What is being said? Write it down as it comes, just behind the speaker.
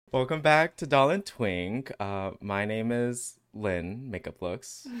Welcome back to Doll and Twink. My name is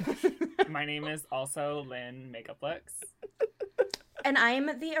LinsMakeupLooks. My name is also LinsMakeupLooks. And I'm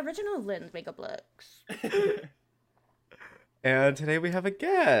the original LinsMakeupLooks. And today we have a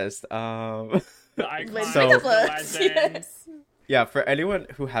guest. The icon, Lins So- Makeup the Looks, legend. yes. Yeah, for anyone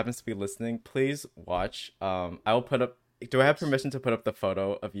who happens to be listening, please watch. I will put up. Do I have permission to put up the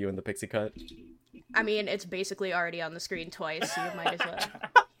photo of you in the pixie cut? I mean, it's basically already on the screen twice, so you might as well.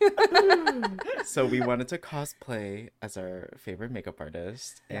 So we wanted to cosplay as our favorite makeup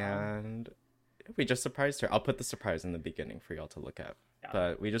artist, and we just surprised her. I'll put the surprise in the beginning for y'all to look at. Yeah.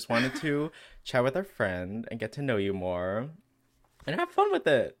 But we just wanted to chat with our friend and get to know you more, and have fun with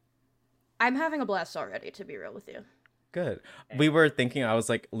it. I'm having a blast already, to be real with you. Good. We were thinking, I was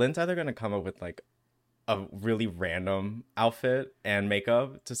like, Lynn's either gonna come up with like a really random outfit and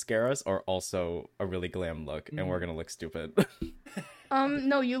makeup to scare us, or also a really glam look, and we're gonna look stupid.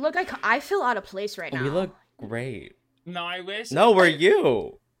 No, you look like I feel out of place right now. We look great. No, I wish. No, we're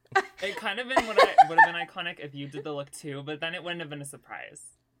you. It kind of would have been iconic if you did the look too, but then it wouldn't have been a surprise.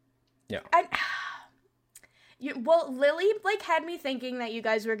 Well, Lily like had me thinking that you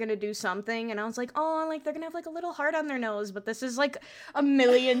guys were gonna do something, and I was like, oh, like they're gonna have like a little heart on their nose, but this is like a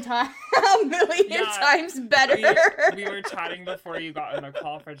million times, times better. We were chatting before you got on the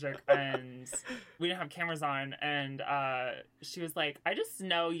call, Frederick, and we didn't have cameras on, and she was like, "I just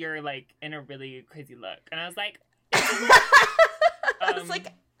know you're like in a really crazy look," and I was like, I was like,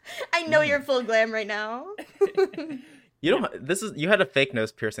 I know you're full glam right now. You don't. You had a fake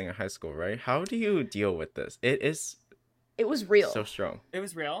nose piercing in high school, right? How do you deal with this? It is It was real. so strong. "It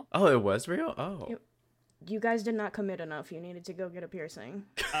was real." Oh, it was real. Oh, You guys did not commit enough. You needed to go get a piercing.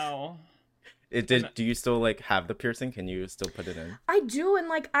 Oh, it did. Do you still like have the piercing? Can you still put it in? I do, and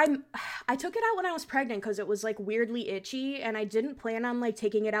like I took it out when I was pregnant because it was like weirdly itchy, and I didn't plan on like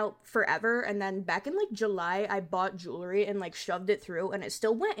taking it out forever. And then back in like July, I bought jewelry and like shoved it through, and it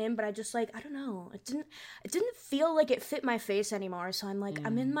still went in, but I just like I don't know, it didn't feel like it fit my face anymore. So I'm like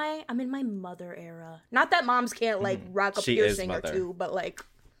I'm in my mother era. Not that moms can't like rock a She is piercing or mother. two, but like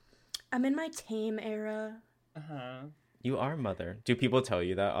I'm in my tame era. You are mother. Do people tell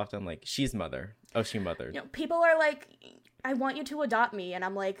you that often? Like, she's mother. Oh, she mothered. You know, people are like, I want you to adopt me, and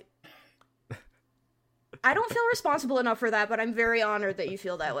I'm like, I don't feel responsible enough for that, but I'm very honored that you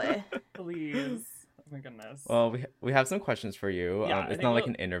feel that way. please! Oh my goodness. Well, we have some questions for you. Yeah, I it's think not like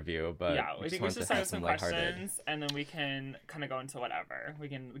we'll- an interview, but Yeah, I we think just we wanted should to start have with some some lighthearted. questions, and then we can kind of go into whatever. We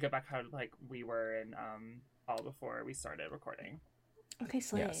get back how like we were in all before we started recording. Okay,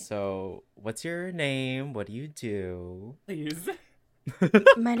 Slay. Yeah. So, what's your name? What do you do? Please.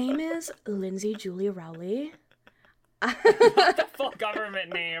 My name is Lindsay Julia Rowley. The full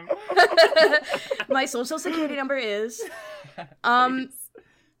government name. My social security number is Please.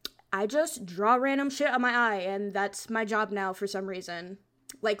 I just draw random shit on my eye, and that's my job now for some reason.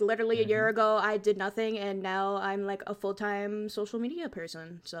 Like literally a year ago I did nothing, and now I'm like a full-time social media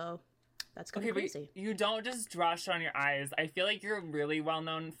person, so that's kind of Okay, crazy. but you don't just draw shit on your eyes. I feel like you're really well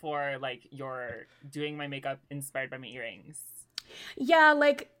known for like your doing my makeup inspired by my earrings. Yeah,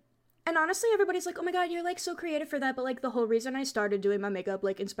 like, and honestly, everybody's like, oh my god, you're like so creative for that, but like the whole reason I started doing my makeup,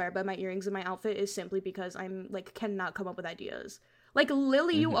 like inspired by my earrings and my outfit, is simply because I'm like cannot come up with ideas. Like,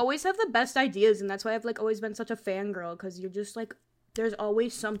 Lily, you always have the best ideas, and that's why I've like always been such a fangirl, because you're just like, there's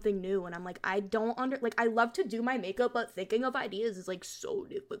always something new, and I'm like, I don't like, I love to do my makeup, but thinking of ideas is like so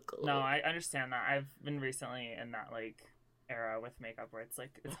difficult. No, I understand that. I've been recently in that like era with makeup where it's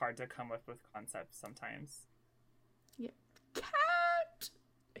like it's hard to come up with concepts sometimes. Cat!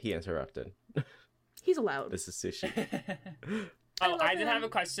 He interrupted. He's allowed. This is sushi. Oh, love I did have him. a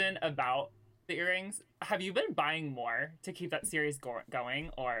question about the earrings. Have you been buying more to keep that series going,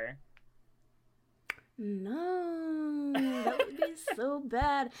 or? No, that would be so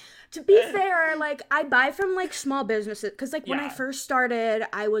bad. To be fair, like, I buy from, like, small businesses, because, like, when I Yeah. first started,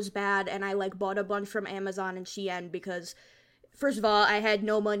 I was bad, and I, like, bought a bunch from Amazon and Shein, because, first of all, I had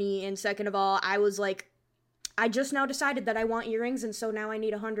no money, and second of all, I was, like, I just now decided that I want earrings, and so now I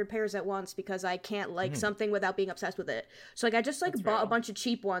need 100 pairs at once, because I can't like something without being obsessed with it. So like I just like That's bought a real. bunch of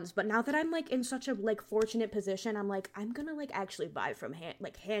cheap ones, but now that I'm like in such a like fortunate position, I'm like I'm gonna like actually buy from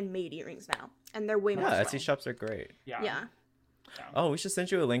handmade earrings now, and they're way more Yeah, fun. Etsy shops are great. Yeah. Oh, we should send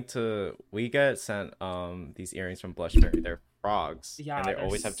you a link to. We get sent these earrings from Blushberry. They're frogs, Yeah, and they they're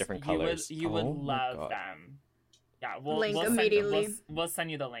always have different you colors. You would Oh my love God. them. Yeah, we'll Link we'll send, immediately. we'll send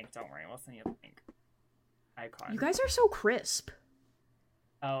you the link. Don't worry, we'll send you the link. Icon. You guys are so crisp.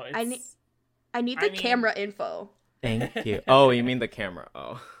 Oh, it's. I need I the mean- camera info. Thank you. Oh, you mean the camera?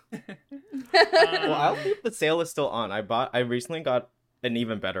 Oh. Well, Um, I'll leave the sale is still on. I recently got an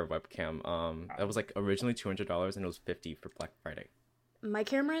even better webcam. That was like originally $200 and it was $50 for Black Friday. My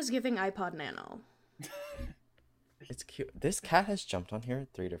camera is giving iPod Nano. It's cute. This cat has jumped on here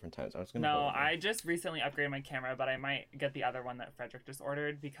 3 different times. I just recently upgraded my camera, but I might get the other one that Frederick just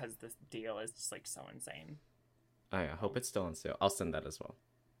ordered because this deal is just like so insane. I hope it's still on sale. I'll send that as well.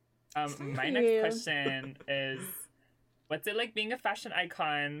 My next question is, what's it like being a fashion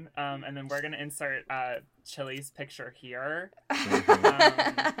icon? And then we're gonna insert Chili's picture here.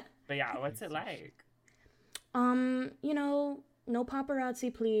 But yeah, what's it like? You know, no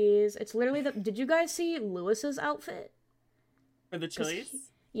paparazzi, please. It's literally did you guys see Lewis's outfit? For the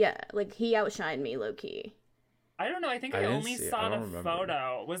Chili's? Yeah, like he outshined me low key. I don't know. I think I only saw the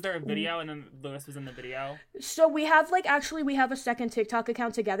photo. Was there a video and then Lewis was in the video? So we have a second TikTok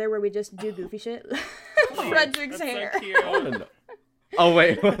account together where we just do goofy shit. Frederick's hair. So cute. Oh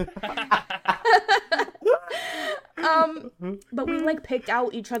wait. But we like picked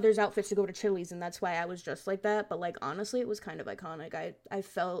out each other's outfits to go to Chili's, and that's why I was dressed like that. But like honestly, it was kind of iconic. I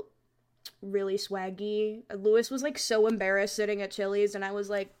felt really swaggy. Lewis was like so embarrassed sitting at Chili's, and I was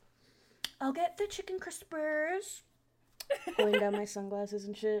like, I'll get the chicken crispers. Pulling down my sunglasses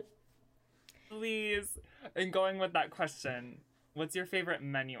and shit. Please. And going with that question, what's your favorite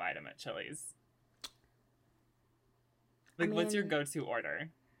menu item at Chili's? Like, what's your go-to order?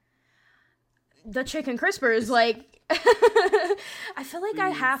 The chicken crispers, like, I feel like I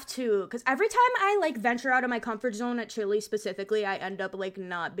have to, because every time I, like, venture out of my comfort zone at Chili's specifically, I end up, like,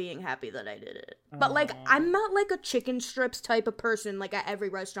 not being happy that I did it. But, like, I'm not, like, a chicken strips type of person, like, at every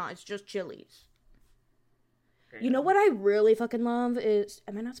restaurant. It's just Chili's. You know what I really fucking love is...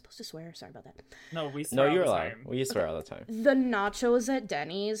 Am I not supposed to swear? Sorry about that. No, we swear all the time. We swear all the time. The nachos at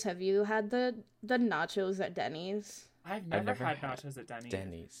Denny's. Have you had the nachos at Denny's? I've never had nachos at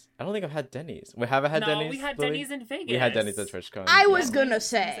Denny's. I don't think I've had Denny's. We haven't had Denny's? No, we had Denny's in Vegas. We had Denny's at TwitchCon. I was gonna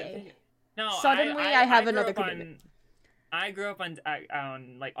say. No, suddenly I have another commitment. I grew up on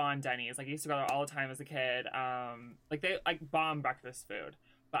Denny's. Like, I used to go there all the time as a kid. Like, they, like, bomb breakfast food.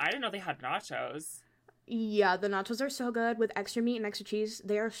 But I didn't know they had nachos. Yeah, the nachos are so good with extra meat and extra cheese.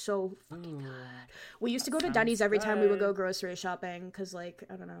 They are so fucking good. We used to go to Denny's every time we would go grocery shopping because, like,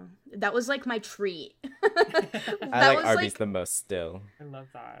 I don't know. That was, like, my treat. I like Arby's the most still. I love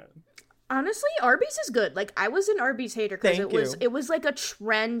that. Honestly, Arby's is good. Like, I was an Arby's hater because it was like a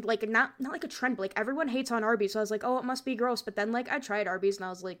trend. Like, not like a trend, but, like, everyone hates on Arby's. So I was like, oh, it must be gross. But then, like, I tried Arby's and I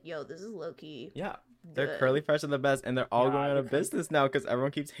was like, yo, this is low-key. Yeah. They're curly fresh and the best, and they're all going out of business now because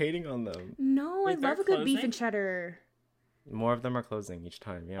everyone keeps hating on them. No, I love a good beef and cheddar. More of them are closing each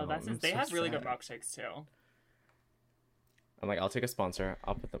time. Yeah, they have really good milkshakes too. I'm like, I'll take a sponsor.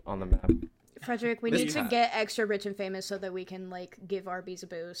 I'll put them on the map. Frederick, we need to get extra rich and famous so that we can like give Arby's a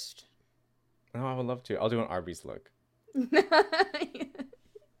boost. Oh, I would love to. I'll do an Arby's look.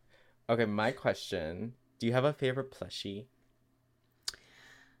 Okay, my question: do you have a favorite plushie?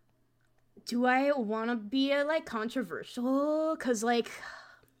 Do I want to be like controversial? Cause like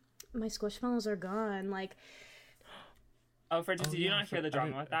my Squishmallows are gone. Like, Frederick, did you not hear the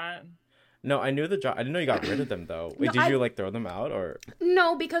drama with that? No, I knew the drama. I didn't know you got rid of them though. Wait, did you like throw them out or?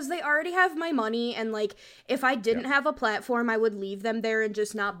 No, because they already have my money, and like if I didn't have a platform, I would leave them there and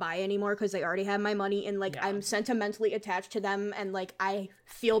just not buy anymore because they already have my money, and like I'm sentimentally attached to them, and like I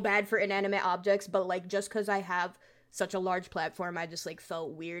feel bad for inanimate objects, but like just because I have such a large platform, I just like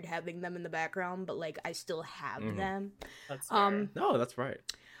felt weird having them in the background, but like I still have them. That's fair. No, that's right.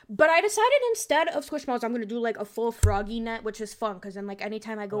 But I decided instead of Squishmallows, I'm gonna do like a full froggy net, which is fun because then like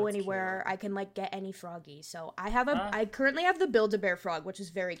anytime I go anywhere, cute. I can like get any froggy. So I currently have the Build-A-Bear frog, which is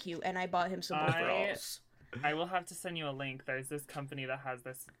very cute, and I bought him some overalls. I will have to send you a link. There's this company that has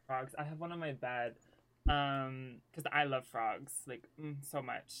this frogs. I have one on my bed, because I love frogs like so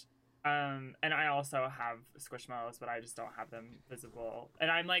much. And I also have Squishmallows, but I just don't have them visible.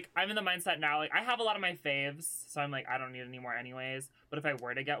 And I'm in the mindset now, like, I have a lot of my faves, so I'm like, I don't need any more anyways. But if I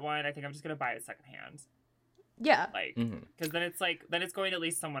were to get one, I think I'm just gonna buy it secondhand. Yeah. Like, because then it's going to at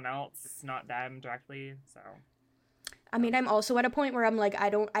least someone else, not them directly, so. I mean, I'm also at a point where I'm like, I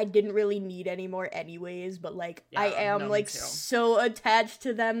didn't really need any more anyways, but like, I am like so attached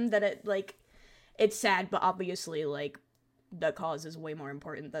to them that it like, it's sad, but obviously like, the cause is way more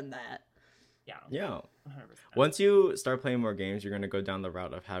important than that. Yeah. 100%. Once you start playing more games, you're gonna go down the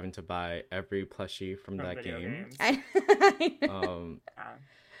route of having to buy every plushie from that game. That's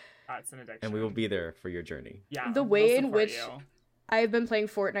an addiction. And we will be there for your journey. Yeah. The way in which I've been playing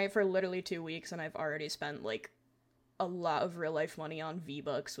Fortnite for literally 2 weeks, and I've already spent like a lot of real life money on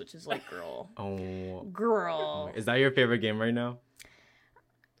V-Bucks, which is like, girl. Girl. Girl. Is that your favorite game right now?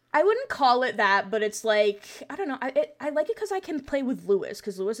 I wouldn't call it that, but it's like, I don't know. I like it because I can play with Lewis,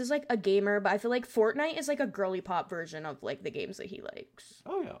 because Lewis is like a gamer, but I feel like Fortnite is like a girly pop version of like the games that he likes.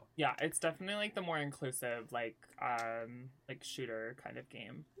 Oh yeah. Yeah, it's definitely like the more inclusive, like shooter kind of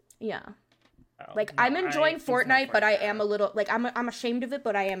game. Yeah. So, Like, no, I'm enjoying he's not Fortnite, but I Fortnite. am a little, like, I'm ashamed of it,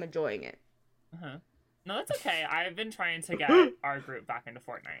 but I am enjoying it. Uh-huh. No, that's okay. I've been trying to get our group back into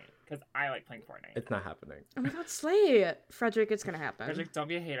Fortnite because I like playing Fortnite. It's not happening. Oh my god, slay! Frederick, it's gonna happen. Frederick, don't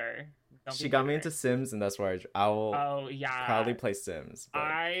be a hater. Don't She be a got me hater. into Sims, and that's why I will Oh yeah. proudly play Sims. But...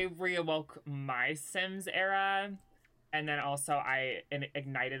 I reawoke my Sims era, and then also I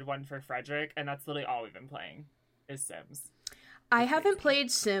ignited one for Frederick, and that's literally all we've been playing is Sims. I haven't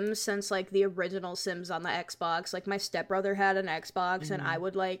played Sims since, like, the original Sims on the Xbox. Like, my stepbrother had an Xbox, and I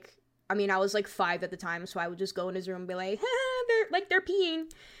would, like... I mean, I was, like, 5 at the time, so I would just go in his room and be like, they're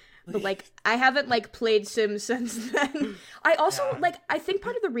peeing. But, like, I haven't, like, played Sims since then. I also, like, I think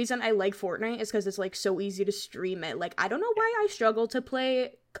part of the reason I like Fortnite is because it's, like, so easy to stream it. Like, I don't know why I struggle to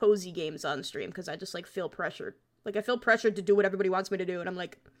play cozy games on stream, because I just, like, feel pressured. Like, I feel pressured to do what everybody wants me to do, and I'm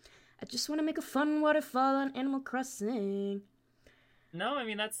like, I just want to make a fun waterfall on Animal Crossing. No, I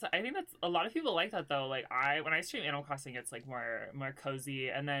mean I think that's a lot of people like that though. Like when I stream Animal Crossing, it's like more cozy,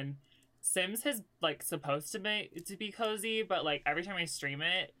 and then Sims is like supposed to be cozy, but like every time I stream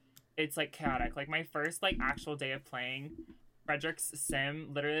it, it's like chaotic. Like my first like actual day of playing, Frederick's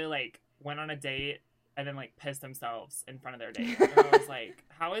Sim literally like went on a date and then like pissed themselves in front of their date. And I was like,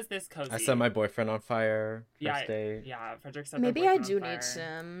 how is this cozy? I set my boyfriend on fire. First day. Yeah, Frederick set Maybe their I boyfriend do on fire. need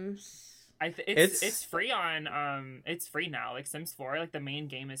Sims. It's free on it's free now. Like Sims 4, like the main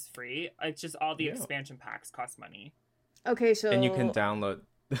game is free. It's just all the expansion packs cost money. Okay, so... And you can download...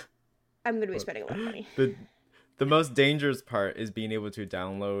 I'm gonna be spending a lot of money. The most dangerous part is being able to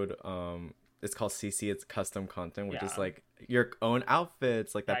download, it's called CC, it's custom content, which is like your own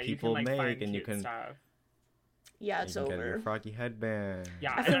outfits, like that people you can, like, make, and you can... Stuff. Yeah, it's you can over. get your froggy headband.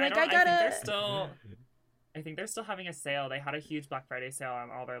 Yeah, I feel like I think they're still having a sale. They had a huge Black Friday sale on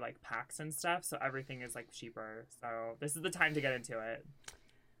all their like packs and stuff, so everything is like cheaper. So this is the time to get into it.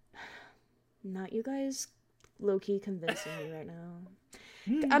 Not you guys low-key convincing me right now.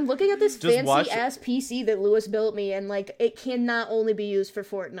 I'm looking at this fancy-ass PC that Lewis built me, and like it cannot only be used for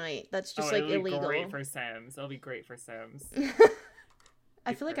Fortnite. That's just like illegal. It'll be great for Sims. It'll be great for Sims.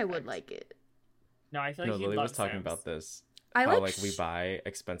 I feel like I would like it. No, I feel like Lily was talking about this. How we buy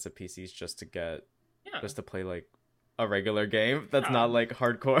expensive PCs just to get just to play like a regular game that's not like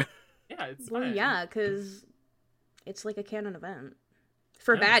hardcore. Yeah, it's fun. Yeah, because it's like a canon event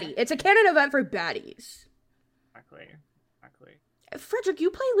for baddie. It's a canon event for baddies. Exactly. Frederick, you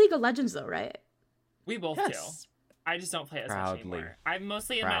play League of Legends though, right? We both do. I just don't play it as much anymore. I'm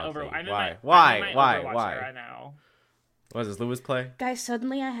mostly in my Overwatch. Why right now. What does Lewis play? Guys,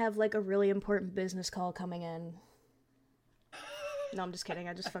 suddenly I have like a really important business call coming in. No, I'm just kidding.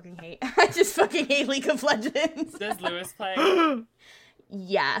 I just fucking hate League of Legends. Does Lewis play?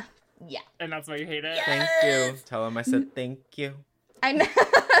 Yeah. And that's why you hate it? Yes! Thank you. Tell him I said thank you. I know.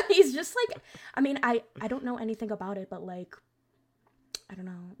 He's just like, I mean, I don't know anything about it, but like, I don't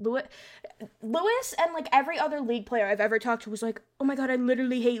know. Lewis and like every other League player I've ever talked to was like, oh my god, I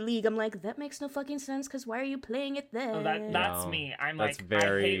literally hate League. I'm like, that makes no fucking sense, because why are you playing it then? Oh, that's me. I'm like,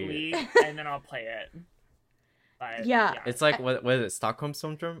 I hate League, and then I'll play it. But, yeah. It's like, what is it, Stockholm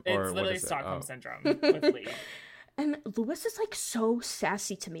Syndrome? Or it's literally Stockholm Syndrome with League. And Lewis is like so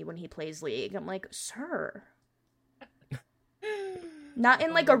sassy to me when he plays League. I'm like, sir. Not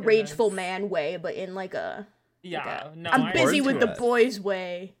in like a rageful man way, but in like a... I'm busy with the boys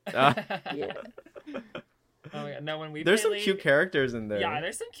way. Yeah. Oh yeah, no, when we there's play some League, cute characters in there. Yeah,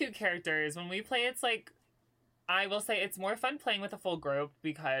 there's some cute characters. When we play, it's like, I will say it's more fun playing with a full group,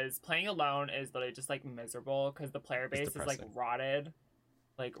 because playing alone is literally just like miserable, because the player base is like rotted.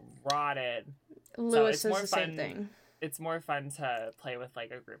 Lewis says the same thing. It's more fun to play with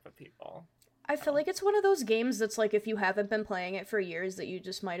like a group of people. I feel like it's one of those games that's like, if you haven't been playing it for years, that you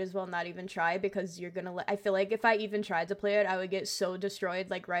just might as well not even try, because you're gonna I feel like if I even tried to play it, I would get so destroyed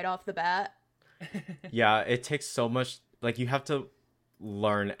like right off the bat. Yeah, it takes so much, like you have to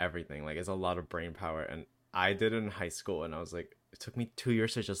learn everything. Like it's a lot of brain power, and I did it in high school, and I was like, it took me 2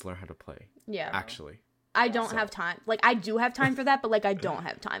 years to just learn how to play. Yeah. Actually. I don't have time. Like, I do have time for that, but like I don't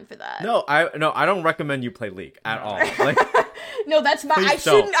have time for that. No, I don't recommend you play League at all. Like, no, that's my. I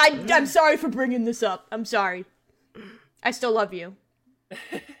shouldn't. I'm sorry for bringing this up. I'm sorry. I still love you.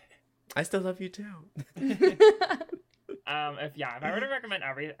 I still love you too. If I were to recommend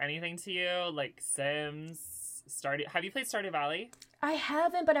anything to you, like Sims, Have you played Stardew Valley? I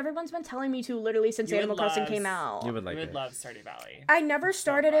haven't, but everyone's been telling me to literally since Animal Crossing came out. You would like it. Love Stardew Valley. I never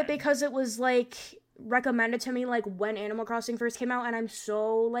started it because it was like recommended to me like when Animal Crossing first came out, and I'm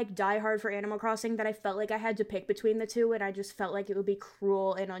so like diehard for Animal Crossing that I felt like I had to pick between the two, and I just felt like it would be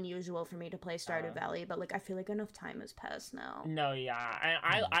cruel and unusual for me to play Stardew Valley, but like I feel like enough time has passed now. No, yeah.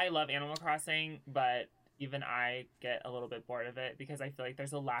 And I love Animal Crossing, but even I get a little bit bored of it because I feel like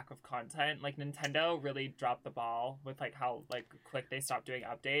there's a lack of content. Like Nintendo really dropped the ball with like how like quick they stopped doing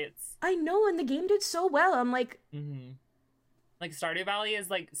updates. I know, and the game did so well. I'm like like Stardew Valley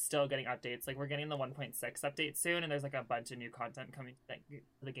is like still getting updates. Like we're getting the 1.6 update soon, and there's like a bunch of new content coming to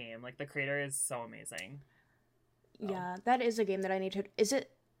the game. Like the creator is so amazing. Yeah, that is a game that I need to.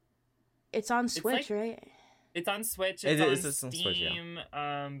 It's on Switch, right? It's on Switch. It's on Steam. Switch,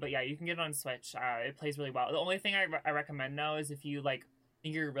 yeah. But yeah, you can get it on Switch. It plays really well. The only thing I recommend though is if you like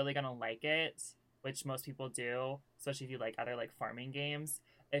think you're really gonna like it, which most people do, especially if you like other like farming games.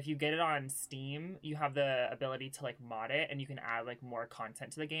 If you get it on Steam, you have the ability to like mod it, and you can add like more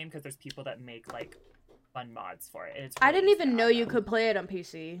content to the game because there's people that make like fun mods for it. It's really I didn't even know you could play it on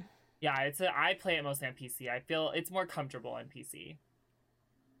PC. Yeah, I play it mostly on PC. I feel it's more comfortable on PC.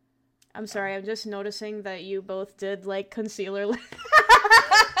 I'm sorry, I'm just noticing that you both did like concealer.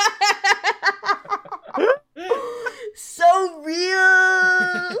 So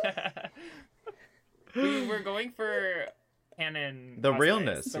real. We're going for canon. The cosplays.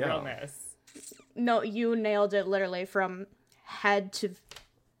 realness. The yeah. realness. No, you nailed it literally from head to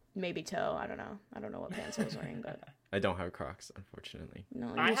maybe toe. I don't know what pants I was wearing, but I don't have Crocs, unfortunately.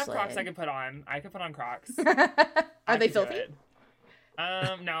 no, I have Crocs I can put on. I could put on Crocs. Are they filthy?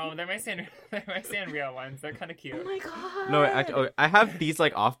 No, they're my Sanrio ones. They're kind of cute. Oh my god. No, I have these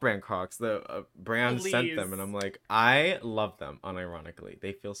like off-brand Crocs. The brand sent Please. them, and I'm like, I love them. Unironically,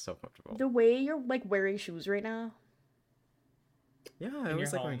 they feel so comfortable. The way you're like wearing shoes right now. Yeah, I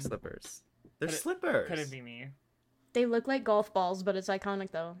always like wearing home. slippers. They're slippers. Couldn't be me. They look like golf balls, but it's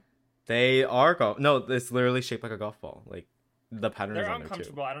iconic though. They are golf. No, it's literally shaped like a golf ball. Like the pattern They're is on there too.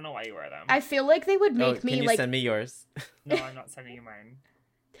 uncomfortable. I don't know why you wear them. I feel like they would make Can me you like. send me yours? No, I'm not sending you mine.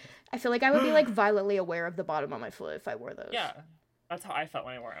 I feel like I would be like violently aware of the bottom of my foot if I wore those. Yeah, that's how I felt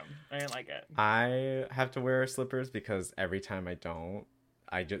when I wore them. I didn't like it. I have to wear slippers because every time I don't,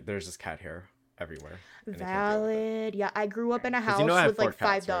 there's just cat hair everywhere. and I can't deal with it. Valid. Yeah, I grew up in a house you know I have with like 4 5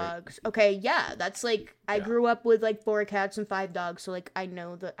 cats, right? dogs. Okay, yeah, that's like I Yeah. grew up with like 4 cats and 5 dogs, so like I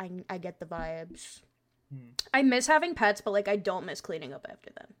know that I get the vibes. I miss having pets, but like I don't miss cleaning up after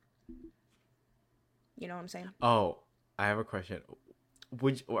them. You know what I'm saying? Oh, I have a question.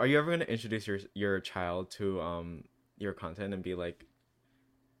 Are you ever going to introduce your child to your content and be like,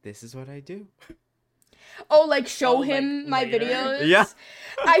 this is what I do? Oh, like show Oh, him like, my later? videos? Yeah.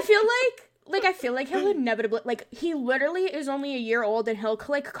 I feel like he'll inevitably, like, he literally is only a year old and he'll,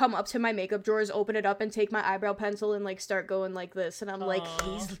 like, come up to my makeup drawers, open it up, and take my eyebrow pencil and, like, start going like this. And I'm like,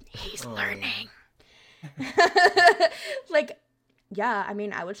 he's learning. Like, yeah, I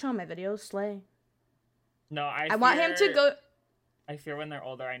mean, I would show him my videos, slay. No, I want him to go... I fear when they're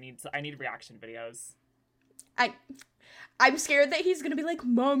older, I need reaction videos. I'm scared that he's gonna be like,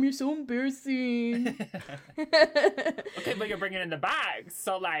 Mom, you're so embarrassing. Okay, but you're bringing in the bags,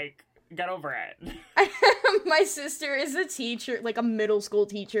 so like, get over it. My sister is a teacher, like a middle school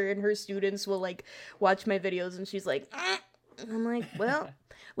teacher, and her students will like watch my videos, and she's like, and I'm like, well,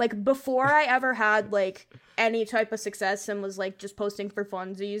 like before I ever had like any type of success and was like just posting for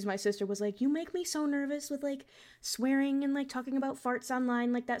funsies, my sister was like, you make me so nervous with like swearing and like talking about farts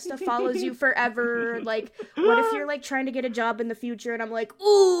online, like that stuff follows you forever. Like, what if you're like trying to get a job in the future? And I'm like,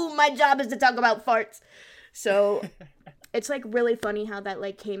 ooh, my job is to talk about farts. So it's like really funny how that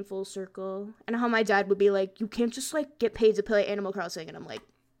like came full circle, and how my dad would be like, you can't just like get paid to play Animal Crossing, and I'm like,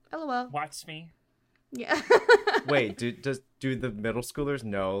 LOL. Watch me. Yeah. Wait, do the middle schoolers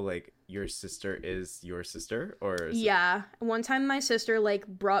know like your sister is your sister, or is Yeah. One time my sister like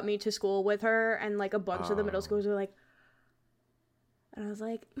brought me to school with her, and like a bunch of the middle schoolers were like, and I was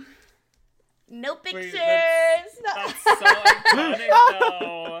like, no pictures. That's so iconic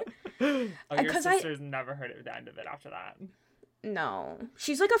though. Oh, your 'Cause sister's never heard of the end of it after that. No,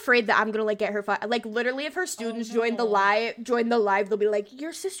 she's like afraid that I'm gonna like get her like literally if her students join the live, they'll be like,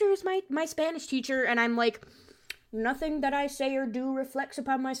 your sister is my Spanish teacher, and I'm like, nothing that I say or do reflects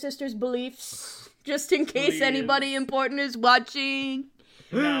upon my sister's beliefs, just in case Please. anybody important is watching.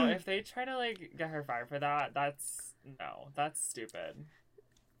 No, if they try to like get her fired for that, that's stupid.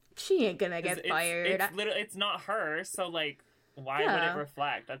 She ain't gonna get fired. It's not her, so like, why would Yeah. it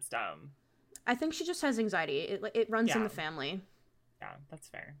reflect? That's dumb. I think she just has anxiety. It runs in Yeah. the family. Yeah, that's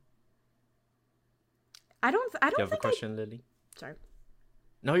fair. I don't Do you have a think question, Lily? Sorry.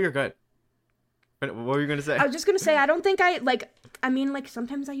 No, you're good. What were you gonna say? I was just gonna say I don't think I like. I mean, like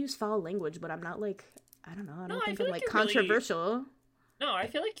sometimes I use foul language, but I'm not like I don't know. I don't think I'm like controversial. Really... No, I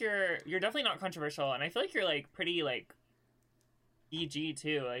feel like you're definitely not controversial, and I feel like you're like pretty like PG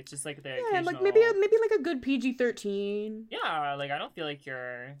too. Like just like the occasional... like maybe like a good PG-13. Yeah, like I don't feel like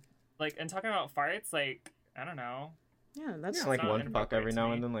you're like and talking about farts. Like I don't know. Yeah, that's like one fuck every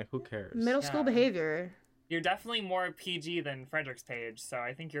now and then. Like who cares? Middle school behavior. You're definitely more PG than Frederick's page, so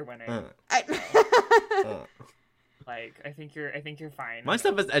I think you're winning. Like I think you're fine. My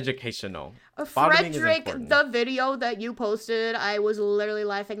stuff is educational. Frederick, the video that you posted, I was literally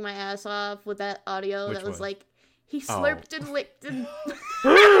laughing my ass off with that audio. Which that was one? Like he slurped and licked and.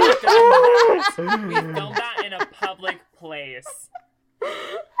 We filmed that in a public place.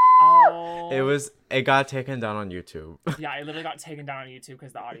 Oh. It got taken down on YouTube. Yeah, it literally got taken down on YouTube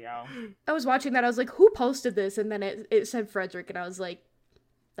because the audio. I was watching that. I was like, "Who posted this?" And then it said Frederick, and I was like,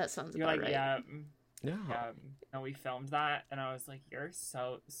 "That sounds about right." Yeah. Yeah. No, we filmed that, and I was like, "You're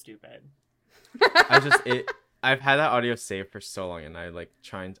so stupid." I've had that audio saved for so long, and I was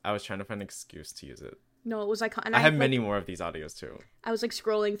trying to find an excuse to use it. No, it was like I have many more of these audios too. I was like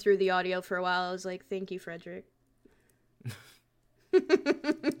scrolling through the audio for a while. I was like, "Thank you, Frederick."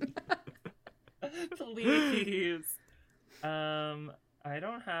 Please. I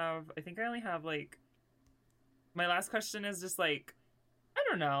think I only have like my last question is just like I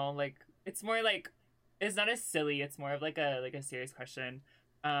don't know, like it's more like it's not as silly, it's more of like a serious question.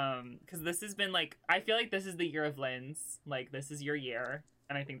 Because this has been like I feel like this is the year of Lins. Like this is your year,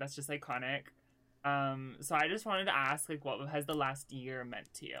 and I think that's just iconic. So I just wanted to ask like what has the last year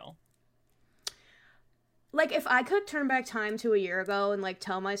meant to you? Like, if I could turn back time to a year ago and, like,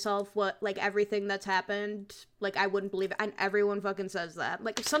 tell myself what, like, everything that's happened, like, I wouldn't believe it. And everyone fucking says that.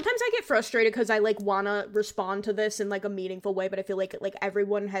 Like, sometimes I get frustrated because I, like, want to respond to this in, like, a meaningful way, but I feel like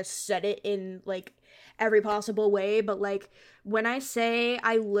everyone has said it in, like, every possible way. But, like, when I say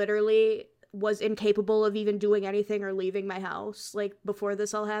I literally was incapable of even doing anything or leaving my house, like, before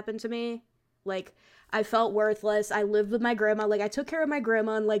this all happened to me, like, I felt worthless. I lived with my grandma. Like, I took care of my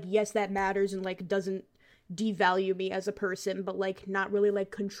grandma, and, like, yes, that matters and, like, doesn't devalue me as a person, but like not really like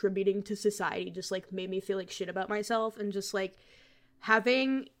contributing to society just like made me feel like shit about myself. And just like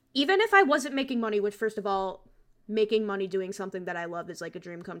having, even if I wasn't making money, which first of all, making money doing something that I love is like a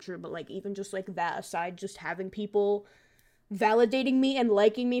dream come true, but like even just like that aside, just having people validating me and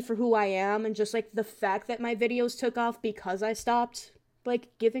liking me for who I am, and just like the fact that my videos took off because I stopped like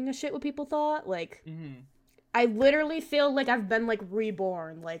giving a shit what people thought, like I literally feel like I've been like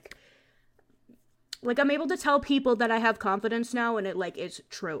reborn. Like, I'm able to tell people that I have confidence now, and it, like, is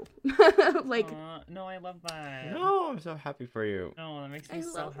true. Like... no, I love that. No, I'm so happy for you. No, that makes me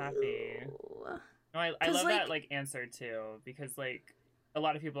so happy. No, I love that, like, answer, too, because, like, a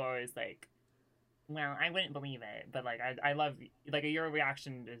lot of people are always like, well, I wouldn't believe it, but, like, I love, like, your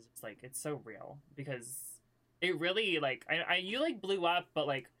reaction is, like, it's so real, because it really, like, you, like, blew up, but,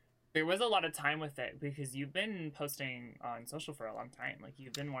 like, there was a lot of time with it because you've been posting on social for a long time. Like,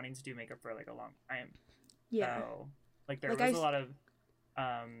 you've been wanting to do makeup for, like, a long time. Yeah. So, like, there was a lot of,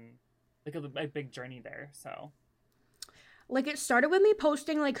 like, a big journey there, so. Like, it started with me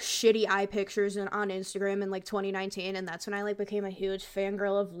posting, like, shitty eye pictures on Instagram in, like, 2019, and that's when I, like, became a huge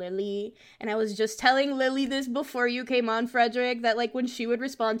fangirl of Lily. And I was just telling Lily this before you came on, Frederick, that, like, when she would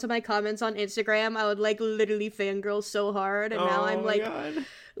respond to my comments on Instagram, I would, like, literally fangirl so hard, and now I'm, like... God.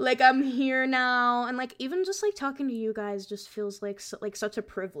 Like, I'm here now, and, like, even just, like, talking to you guys just feels like such a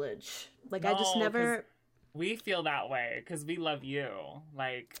privilege. Like, no, I just never... We feel that way, because we love you.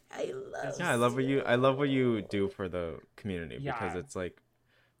 Like... I love what you do for the community, because it's, like...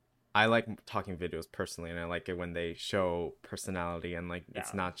 I like talking videos personally, and I like it when they show personality, and, like,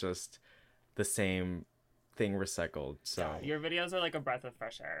 it's not just the same thing recycled, so... Yeah, your videos are, like, a breath of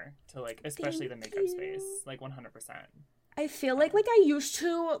fresh air to, like, especially the makeup space. Like, 100%. I feel like I used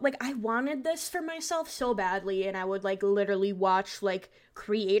to, like, I wanted this for myself so badly, and I would, like, literally watch, like,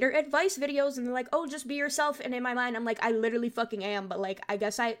 creator advice videos, and they're like, oh, just be yourself, and in my mind, I'm like, I literally fucking am, but, like, I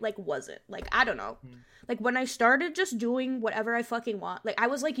guess I, like, wasn't. Like, I don't know. Like, when I started just doing whatever I fucking want, like, I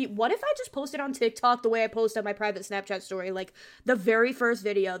was like, what if I just posted on TikTok the way I post on my private Snapchat story? Like, the very first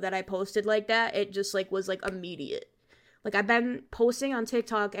video that I posted like that, it just, like, was, like, immediate. Like, I've been posting on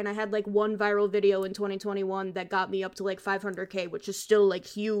TikTok, and I had, like, one viral video in 2021 that got me up to, like, 500K, which is still, like,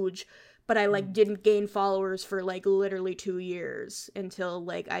 huge, but I, like, didn't gain followers for, like, literally 2 years until,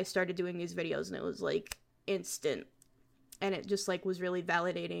 like, I started doing these videos, and it was, like, instant, and it just, like, was really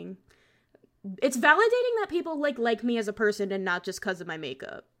validating. It's validating that people, like me as a person and not just because of my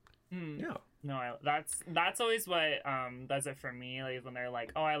makeup. Yeah. No, that's always what does it for me. Like when they're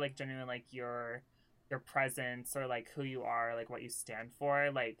like, oh, I like genuinely like your presence or like who you are, like what you stand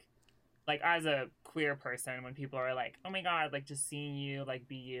for. Like as a queer person, when people are like, oh my god, like just seeing you like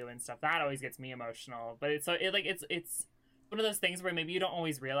be you and stuff, that always gets me emotional. But it's one of those things where maybe you don't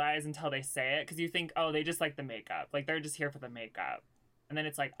always realize until they say it, because you think, oh, they just like the makeup, like they're just here for the makeup, and then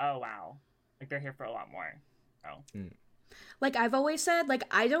it's like, oh wow, like they're here for a lot more. So. Like, I've always said, like,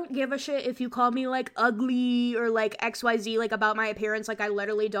 I don't give a shit if you call me, like, ugly or, like, XYZ, like, about my appearance. Like, I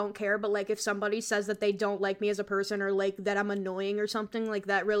literally don't care. But, like, if somebody says that they don't like me as a person or, like, that I'm annoying or something, like,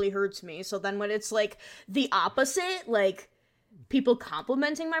 that really hurts me. So then when it's, like, the opposite, like, people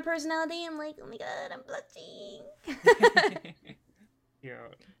complimenting my personality, I'm like, oh my god, I'm blushing. Cute.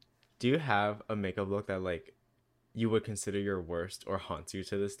 Do you have a makeup look that, like, you would consider your worst or haunts you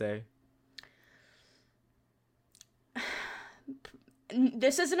to this day?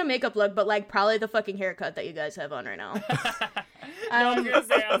 This isn't a makeup look, but like probably the fucking haircut that you guys have on right now. No, I was gonna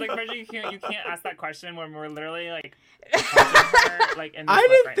say, I was like, Reggie, you can't ask that question when we're literally like, her, like in this I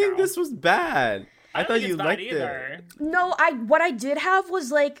didn't right think now. This was bad. I thought you liked it. No, what I did have was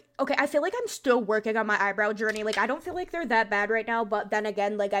like, okay, I feel like I'm still working on my eyebrow journey. Like, I don't feel like they're that bad right now, but then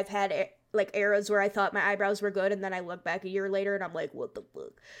again, like I've had like eras where I thought my eyebrows were good, and then I look back a year later and I'm like, what the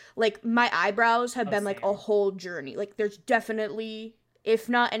fuck? Like, my eyebrows have been like a whole journey. Like, there's definitely, if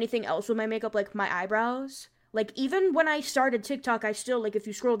not anything else with my makeup, like my eyebrows, like even when I started TikTok, I still, like, if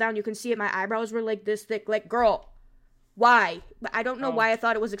you scroll down you can see it, my eyebrows were like this thick. Like, girl, why? But I don't know why I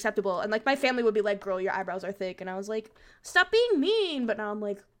thought it was acceptable. And like my family would be like, girl, your eyebrows are thick, and I was like, stop being mean. But now I'm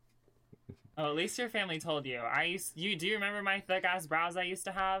like, oh, at least your family told you. Do you remember my thick ass brows I used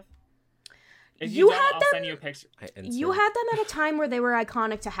to have? If you don't, I'll send you a picture. You had them at a time where they were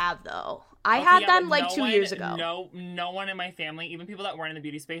iconic to have, though. I had them like 2 years ago. No one in my family, even people that weren't in the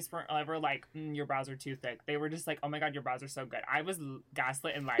beauty space, weren't ever like, your brows are too thick. They were just like, oh my god, your brows are so good. I was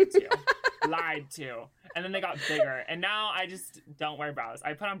gaslit and lied to. Lied to. And then they got bigger. And now I just don't wear brows.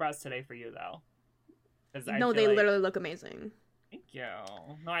 I put on brows today for you, though. No, they literally look amazing. Thank you.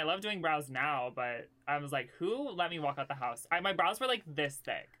 No, I love doing brows now, but I was like, who let me walk out the house? My brows were like this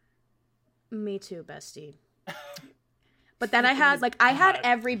thick. Me too, bestie. But then I had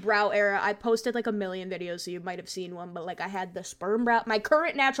every brow era. I posted like a million videos, so you might have seen one, but like I had the sperm brow. My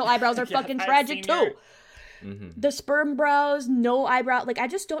current natural eyebrows are fucking tragic too. The sperm brows, no eyebrow. Like, I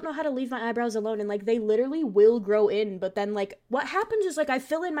just don't know how to leave my eyebrows alone, and like they literally will grow in. But then like what happens is like I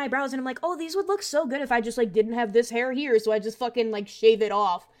fill in my brows and I'm like, oh, these would look so good if I just like didn't have this hair here, so I just fucking like shave it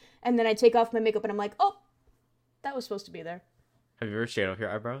off, and then I take off my makeup and I'm like, oh, that was supposed to be there. Have you ever shaved off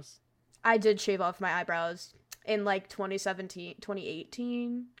your eyebrows? I did shave off my eyebrows in like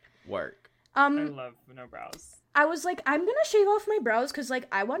 2018. Work. I love no brows. I was like, I'm gonna shave off my brows because like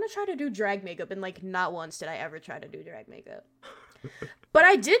I want to try to do drag makeup, and like not once did I ever try to do drag makeup. But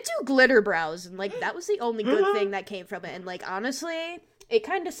I did do glitter brows, and like that was the only good thing that came from it. And like honestly, it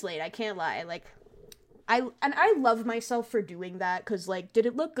kind of slayed. I can't lie. Like I love myself for doing that, because like, did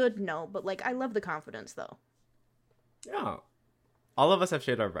it look good? No, but like I love the confidence though. Yeah. All of us have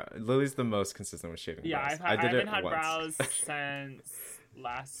shaved our brows. Lily's the most consistent with shaving brows. I haven't had brows since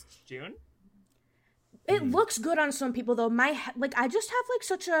last June. It looks good on some people though. I just have like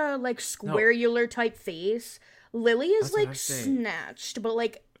such a like squarular type face. Lily is like snatched, but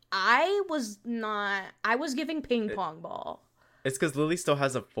like I was giving ping pong ball. It's because Lily still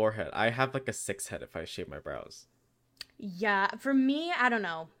has a forehead. I have like a 6 head if I shave my brows. Yeah, for me, I don't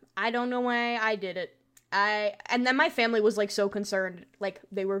know. I don't know why I did it. And then my family was like so concerned, like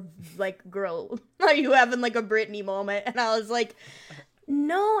they were like, girl, are you having like a Britney moment? And I was like,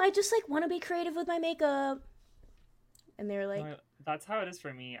 no, I just like want to be creative with my makeup. And they were like, no, that's how it is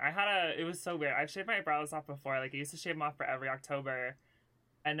for me. It was so weird. I've shaved my brows off before. Like I used to shave them off for every October.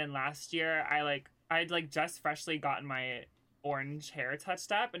 And then last year I'd like just freshly gotten my orange hair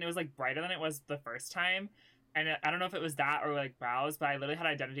touched up, and it was like brighter than it was the first time. And I don't know if it was that or like brows, but I literally had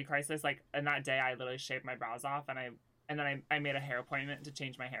identity crisis. Like, in that day, I literally shaved my brows off, and then I made a hair appointment to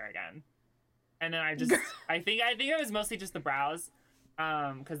change my hair again. And then I think it was mostly just the brows,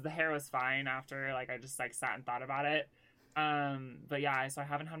 because the hair was fine after. Like, I just like sat and thought about it. But yeah, so I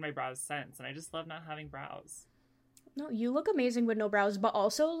haven't had my brows since, and I just love not having brows. No, you look amazing with no brows, but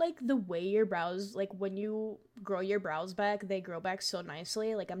also like the way your brows, like when you grow your brows back, they grow back so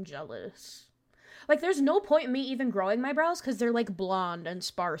nicely. Like, I'm jealous. Like, there's no point in me even growing my brows because they're, like, blonde and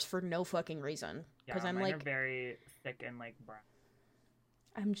sparse for no fucking reason. Because mine are very thick and, like, brown.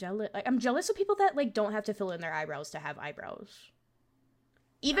 I'm jealous. Like, I'm jealous of people that, like, don't have to fill in their eyebrows to have eyebrows.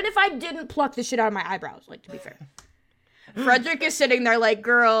 Even if I didn't pluck the shit out of my eyebrows, like, to be fair. Frederick is sitting there like,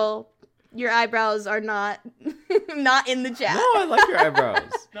 girl, Your eyebrows are not not in the chat. No, I like your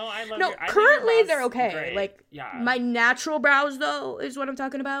eyebrows. No, I love No, your, I think currently your brows they're okay. great. Like, yeah. my natural brows, though, is what I'm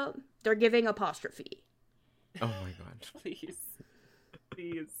talking about. They're giving apostrophe. Oh my god. Please.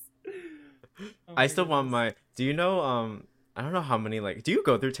 Please. Oh I still want goodness. my... Do you know, I don't know how many, like... Do you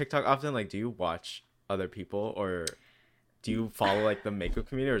go through TikTok often? Like, do you watch other people? Or do you follow, like, the makeup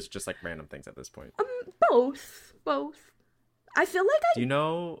community? Or is it just, like, random things at this point? Both. I feel like Do you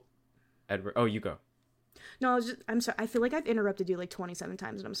know Edward? Oh, you go. No, I'm sorry. I feel like I've interrupted you like 27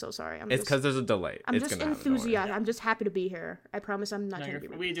 times, and I'm so sorry. It's because there's a delay. I'm it's just gonna enthusiastic. happen, I'm just happy to be here. I promise I'm not No, trying to be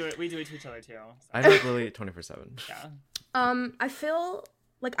rude. we do it to each other too. So. I love Lily 24/7. Yeah. I feel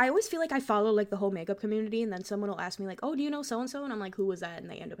like I always feel like I follow like the whole makeup community, and then someone will ask me like, "Oh, do you know so and so?" And I'm like, "Who was that?" And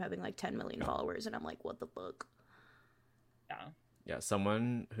they end up having like 10 million followers, and I'm like, "What the fuck?" Yeah. Yeah,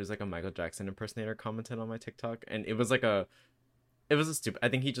 someone who's like a Michael Jackson impersonator commented on my TikTok, and it was a stupid. I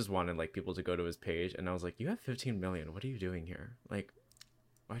think he just wanted like people to go to his page, and I was like, "You have 15 million. What are you doing here? Like,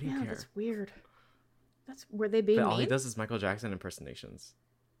 why do you care?" That's weird. That's were they being But all he mean? does is Michael Jackson impersonations.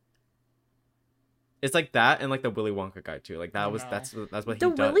 It's like that, and like the Willy Wonka guy too. Like that's what The he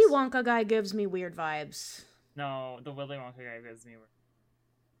does. Willy Wonka guy gives me weird vibes. No, the Willy Wonka guy gives me.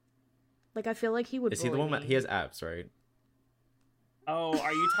 Like I feel like he would. Is he the bully one that me. he has abs, right? Oh,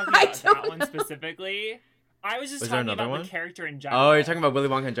 are you talking I about that don't one know. specifically? I was just Was there talking another about one? the character in general. Oh, you're talking about Willy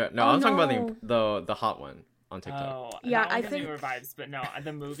Wonka and No, Oh, I'm talking no. about the hot one on TikTok. Oh, Yeah, that one I gives me think- weird vibes, but no,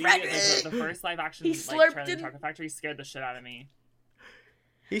 the movie, Frederick! the first live action He like slurped Charlie and in- the Chocolate Factory scared the shit out of me.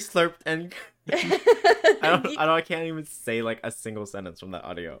 He slurped and I can't even say like a single sentence from that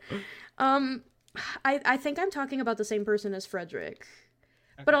audio. I think I'm talking about the same person as Frederick.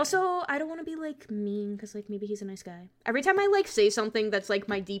 But Okay. also, I don't want to be, like, mean, because, like, maybe he's a nice guy. Every time I, like, say something that's, like,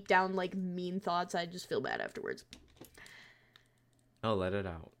 my deep down, like, mean thoughts, I just feel bad afterwards. Oh, let it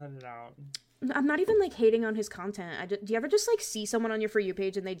out. Let it out. I'm not even, like, hating on his content. Do you ever just, like, see someone on your For You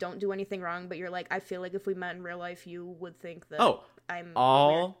page and they don't do anything wrong, but you're like, I feel like if we met in real life, you would think that I'm weird.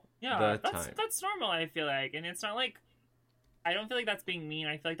 All Yeah, the time. that's normal. I feel like, and it's not like I don't feel like that's being mean.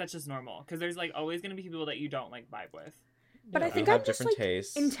 I feel like that's just normal because there's like always gonna be people that you don't like vibe with. But I Yeah, think we I'm have just, different like,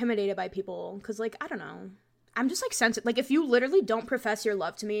 tastes. intimidated by people, because, like, I don't know. I'm just, like, sensitive. Like, if you literally don't profess your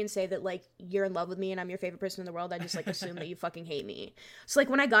love to me and say that, like, you're in love with me and I'm your favorite person in the world, I just, like, assume that you fucking hate me. So, like,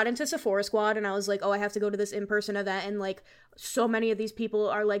 when I got into Sephora Squad and I was like, oh, I have to go to this in-person event and, like, so many of these people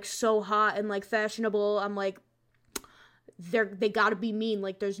are, like, so hot and, like, fashionable, I'm like, they gotta be mean.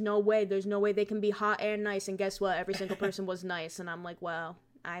 Like, there's no way they can be hot and nice. And guess what? Every single person was nice. And I'm like, wow,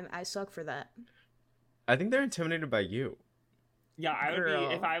 I suck for that. I think they're intimidated by you. Yeah, I would Girl.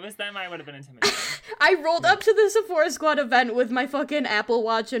 be if I was them. I would have been intimidated. I rolled up to the Sephora Squad event with my fucking Apple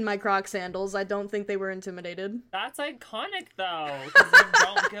Watch and my Croc sandals. I don't think they were intimidated. That's iconic though, because you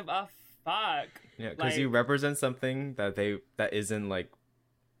don't give a fuck. Yeah, because you represent something that isn't like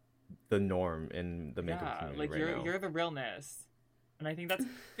the norm in the makeup community like right now. you're the realness, and I think that's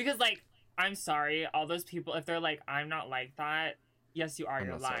because like I'm sorry, all those people if they're like I'm not like that. Yes, you are. I'm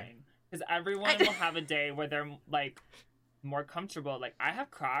You're not sorry. lying because everyone will have a day where they're like more comfortable. Like I have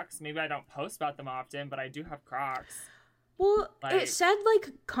Crocs. Maybe I don't post about them often, but I do have Crocs. Well, Like- it said, like,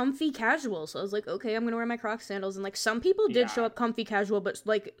 comfy casual, so I was like, okay, I'm gonna wear my Croc sandals, and, like, some people did Yeah. show up comfy casual, but,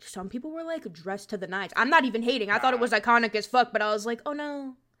 like, some people were, like, dressed to the nines. I'm not even hating. I thought it Yeah. was iconic as fuck, but I was like, oh,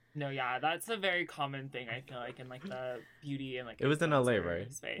 no. No, yeah, that's a very common thing. I feel like in like the beauty and like It was in LA, influencer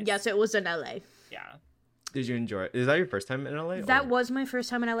right? Space. Yes, it was in LA. Yeah. Did you enjoy it? Is that your first time in LA? That or- was my first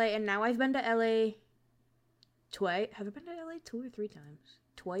time in LA, and now I've been to LA twice. Have I been to LA 2 or 3 times?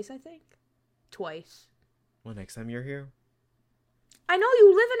 Twice, I think. Twice. Well, next time you're here. I know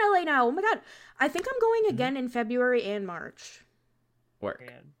you live in LA now. Oh my god. I think I'm going again in February and March. Work.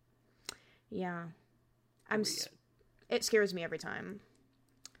 Period. Yeah. Period. It scares me every time.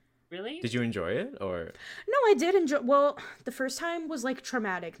 Really? Did you enjoy it or? No, I did enjoy. Well, the first time was like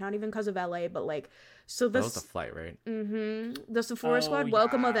traumatic, not even because of LA, but like, so That this. was the flight, right? The Sephora Oh, Squad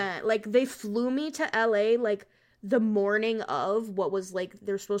welcome yeah. event. Like, they flew me to LA like the morning of what was like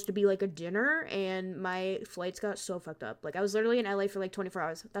there's supposed to be like a dinner, and my flights got so fucked up. Like, I was literally in LA for like 24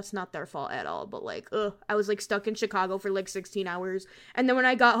 hours. That's not their fault at all, but like, I was like stuck in Chicago for like 16 hours, and then when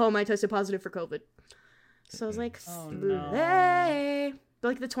I got home, I tested positive for COVID. So I was like, Oh, slay. But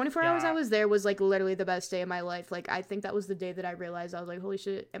like the 24 hours I Yeah. was there was like literally the best day of my life. Like, I think that was the day that I realized I was like, holy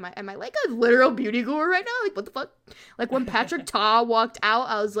shit, am I like a literal beauty guru right now? Like, what the fuck? Like, when Patrick Ta walked out,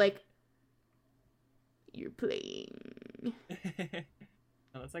 I was like, you're playing.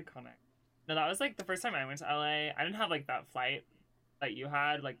 No, that's iconic. No, that was like the first time I went to LA. I didn't have like that flight that you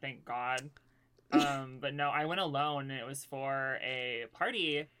had, like thank God. But no, I went alone and it was for a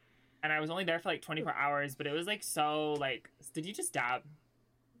party and I was only there for like 24 hours, but it was like so like. Did you just dab?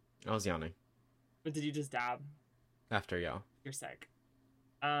 I was yawning. But did you just dab? After, yeah. You're sick.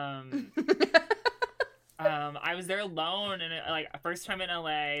 I was there alone, and like first time in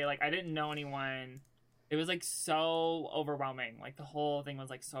LA, like I didn't know anyone. It was like so overwhelming. Like the whole thing was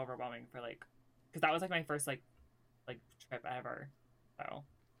like so overwhelming for like, because that was like my first like trip ever.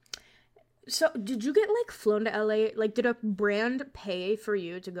 So did you get like flown to LA? Like, did a brand pay for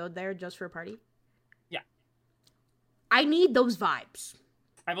you to go there just for a party? Yeah. I need those vibes.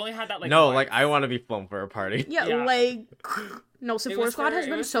 I've only had that like. No, once. like I want to be flown for a party. Yeah. Like no, Sephora Squad has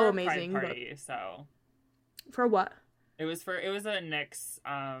been so amazing. Party, so. For what? It was a NYX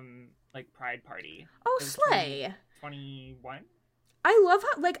like pride party. Oh, slay. 21. I love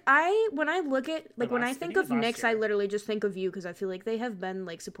how like when I look at like when I think of NYX, I literally just think of you because I feel like they have been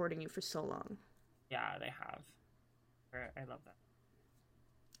like supporting you for so long. Yeah, they have. I love that.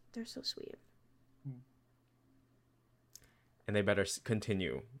 They're so sweet. And they better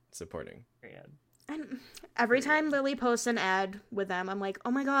continue supporting. Period. And every time Lily posts an ad with them, I'm like,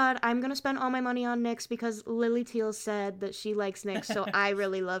 oh my god, I'm gonna spend all my money on NYX because Lily Teal said that she likes NYX, so I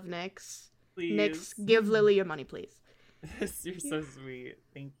really love NYX. Please. NYX, give Lily your money, please. You're so sweet.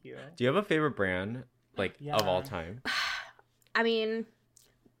 Thank you. Do you have a favorite brand, like, of all time? I mean...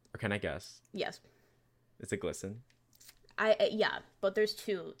 Or can I guess? Yes. Is it Glisten? Yeah, but there's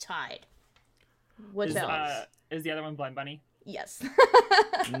two tied. What's else? Is the other one Blend Bunny? Yes.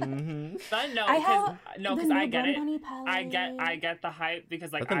 No, because I get it. I get the hype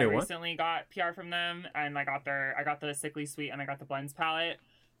because like I recently got PR from them, and I got the Sickly Sweet and I got the Blends palette,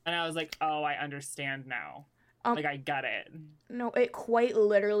 and I was like, oh, I understand now. Like I get it. No, it quite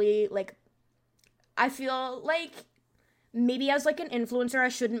literally like. I feel like maybe as like an influencer, I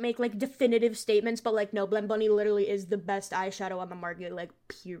shouldn't make like definitive statements, but like no, Blend Bunny literally is the best eyeshadow on the market. Like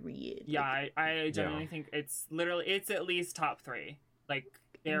period. Yeah, I genuinely think it's at least top 3. Like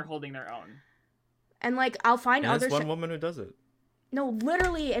they're holding their own. And like I'll find other. There's one woman who does it. No,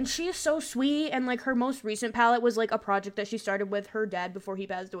 literally, and she is so sweet. And like her most recent palette was like a project that she started with her dad before he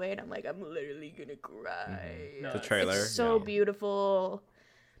passed away. And I'm like, I'm literally gonna cry. The trailer, it's so beautiful.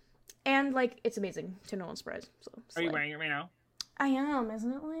 And, like, it's amazing to no one's surprise. So, are you wearing it right now? I am,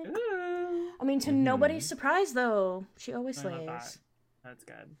 isn't it, like? Ooh. I mean, to nobody's surprise, though. She always slays. That's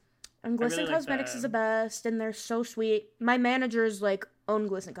good. And Glisten Cosmetics is the best, and they're so sweet. My managers, like, own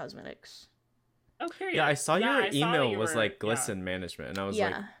Glisten Cosmetics. Oh, curious. Yeah, I saw your email was, like, Glisten Management, and I was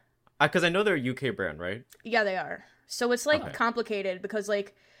like... Because I know they're a UK brand, right? Yeah, they are. So it's, like, complicated, because,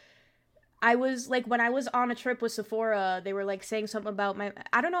 like... I was, like, when I was on a trip with Sephora, they were, like, saying something about my...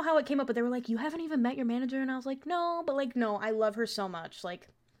 I don't know how it came up, but they were like, you haven't even met your manager? And I was like, no, but, like, no, I love her so much. Like,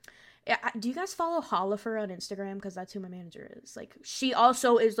 do you guys follow Hollifer on Instagram? Because that's who my manager is. Like, she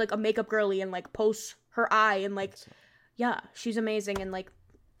also is, like, a makeup girly and, like, posts her eye and, like... Yeah, she's amazing and, like...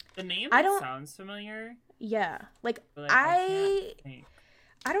 The name sounds familiar. Yeah. Like, But I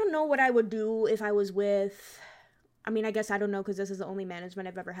don't know what I would do if I was with... I mean, I guess I don't know because this is the only management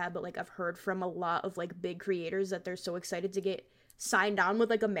I've ever had, but, like, I've heard from a lot of, like, big creators that they're so excited to get signed on with,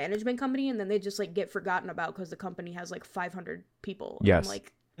 like, a management company, and then they just, like, get forgotten about because the company has, like, 500 people. Yes. I'm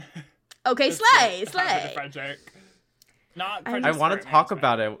like, okay, slay! Not I want to talk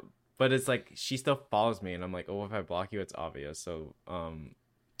about it, but it's, like, she still follows me, and I'm like, oh, if I block you, it's obvious, so,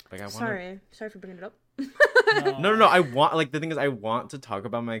 like, I want Sorry for bringing it up. No, I want, like, the thing is, I want to talk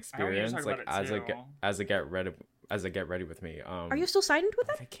about my experience, like, as a get ready with me. Are you still signed with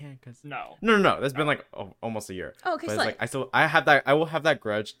them? I can't, because no. That's been like almost a year. Oh, okay, but it's like I will have that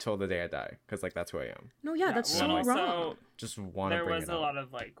grudge till the day I die, because like that's who I am. No, that's so wrong. Just want to bring it up. There was a lot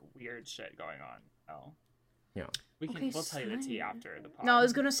of like weird shit going on. Oh, yeah. We'll tell you the tea after the pod. No, I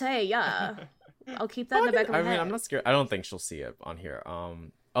was gonna say yeah. I'll keep that in the back of my head. I mean, I'm not scared. I don't think she'll see it on here. Oh,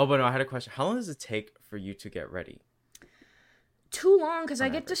 but no, I had a question. How long does it take for you to get ready? Too long, because I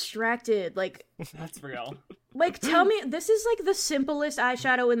get distracted. Like, that's real. Like, tell me, this is like the simplest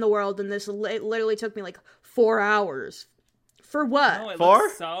eyeshadow in the world, and this literally took me like 4 hours. For what? No, 4?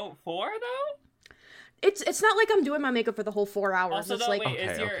 So 4 though? It's not like I'm doing my makeup for the whole 4 hours. Also, it's though, like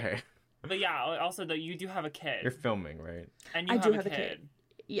okay. But yeah, also though, you do have a kid. You're filming, right? And you have a kid.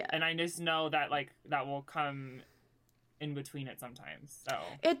 Yeah. And I just know that like that will come in between it sometimes. So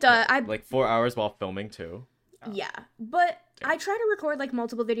it does. Like 4 hours while filming too. Yeah, but I try to record like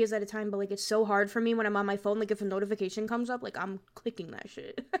multiple videos at a time, but like it's so hard for me when I'm on my phone. Like if a notification comes up, like I'm clicking that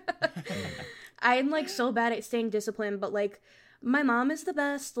shit. I'm like so bad at staying disciplined, but like my mom is the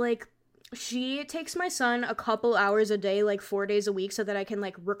best. Like she takes my son a couple hours a day, like 4 days a week, so that I can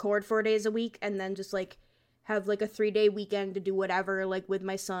like record 4 days a week and then just like have like a 3-day weekend to do whatever, like with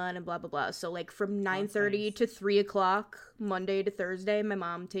my son and blah blah blah. So like from 9:30 to 3 o'clock Monday to Thursday, my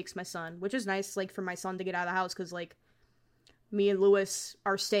mom takes my son, which is nice, like for my son to get out of the house, because like me and Lewis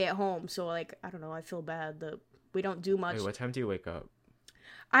are stay at home. So like I don't know, I feel bad that we don't do much. Wait, what time do you wake up?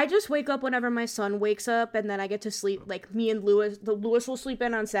 I just wake up whenever my son wakes up, and then I get to sleep. Like, me and Lewis will sleep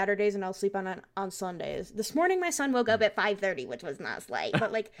in on Saturdays, and I'll sleep on Sundays. This morning, my son woke up at 5:30, which was not slight.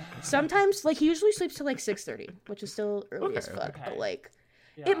 But, like, sometimes, like, he usually sleeps till, like, 6:30, which is still early as fuck. Okay. But, like,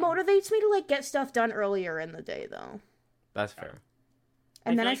 it motivates me to, like, get stuff done earlier in the day, though. That's fair.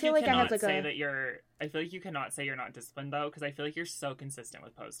 And then I feel like I have, like, I feel like you cannot say you're not disciplined, though, because I feel like you're so consistent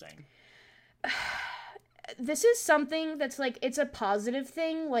with posting. This is something that's, like, it's a positive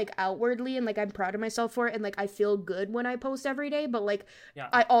thing, like, outwardly, and, like, I'm proud of myself for it, and, like, I feel good when I post every day, but, like,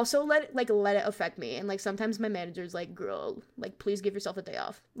 I also let it affect me, and, like, sometimes my manager's like, girl, like, please give yourself a day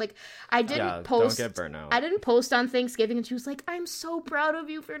off. Like, I didn't post. Don't get burnout. I didn't post on Thanksgiving, and she was like, I'm so proud of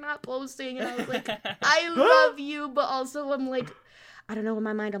you for not posting, and I was like, I love you, but also I'm like, I don't know, in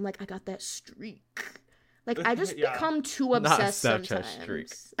my mind, I'm like, I got that streak. Like, I just become too obsessed sometimes.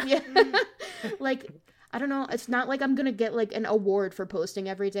 Streak. Yeah. Like, I don't know, it's not like I'm gonna get, like, an award for posting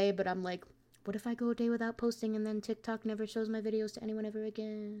every day, but I'm like, what if I go a day without posting and then TikTok never shows my videos to anyone ever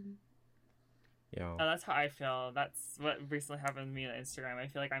again? Yeah. Oh, that's how I feel. That's what recently happened to me on Instagram. I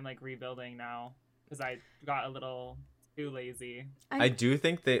feel like I'm, like, rebuilding now, because I got a little too lazy. I do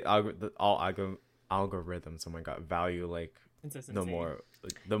think all algorithms, oh my god, value, like, consistency.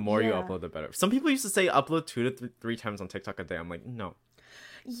 The more you upload, the better. Some people used to say upload 2 to 3 times on TikTok a day. I'm like, no.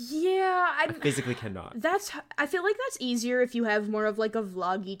 Yeah, I physically cannot. I feel like that's easier if you have more of, like, a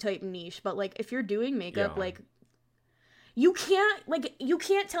vloggy type niche, but, like, if you're doing makeup, like, you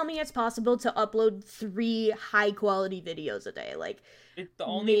can't tell me it's possible to upload 3 high quality videos a day. Like, the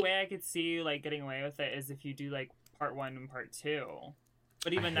only way I could see you, like, getting away with it is if you do, like, part 1 and part 2.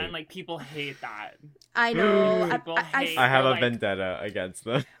 But even then, like, people hate that. I know. I have a vendetta against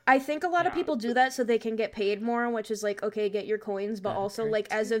them. I think a lot of people do that so they can get paid more, which is like, okay, get your coins, but also, like,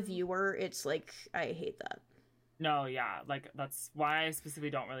 as a viewer, it's like, I hate that. No, yeah, like, that's why I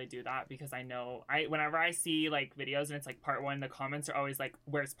specifically don't really do that, because I know, whenever I see, like, videos and it's, like, part 1, the comments are always like,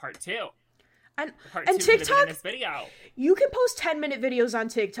 where's part 2? And TikTok, this video. You can post 10-minute videos on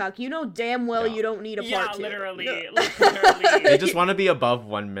TikTok. You know damn well you don't need a part 2. Literally. They just want to be above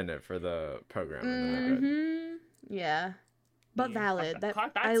 1 minute for the program. Mm-hmm. Yeah. But valid. That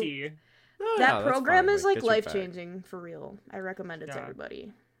program is, like, life-changing, for real. I recommend it to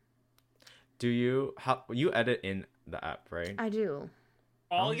everybody. Do you edit in the app, right? I do.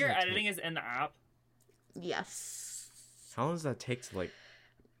 All your editing is in the app? Yes. How long does that take to, like,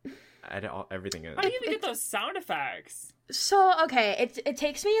 edit everything in? How do you even get those sound effects? So, okay, it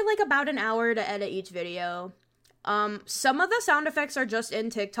takes me, like, about an hour to edit each video. Some of the sound effects are just in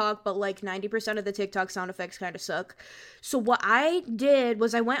TikTok, but, like, 90% of the TikTok sound effects kind of suck. So what I did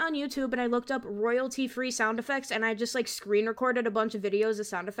was I went on YouTube and I looked up royalty-free sound effects, and I just, like, screen recorded a bunch of videos of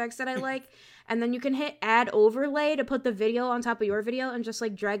sound effects that I like, and then you can hit add overlay to put the video on top of your video and just,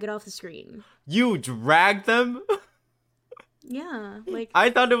 like, drag it off the screen. You drag them? Yeah, like,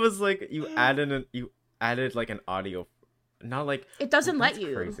 I thought it was like you added like an audio, not like it doesn't let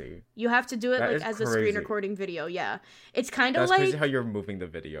you. Crazy. You have to do it like as a screen recording video. Yeah, it's kind of like crazy how you're moving the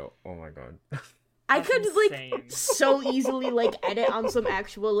video. Oh my god. I could like so easily like edit on some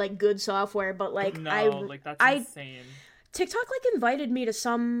actual like good software, but like that's insane. TikTok like invited me to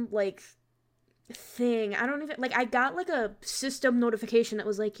some like thing. I don't even like I got like a system notification that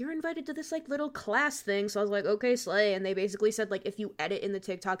was like, you're invited to this like little class thing. So I was like, okay, slay. And they basically said like if you edit in the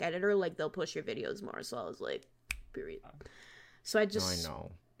TikTok editor, like they'll push your videos more. So I was like, period. So I just I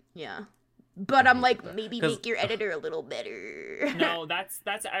know. Yeah. But I'm like, maybe make your editor a little better. No, that's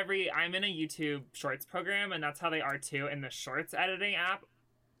I'm in a YouTube Shorts program, and that's how they are too. In the Shorts editing app,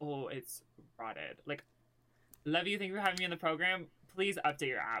 oh, it's rotted. Like, love you, thank you for having me in the program. Please update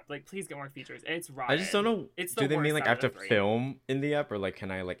your app. Like, please get more features. It's rotted. I just don't know. Do they mean like I have to film in the app, or like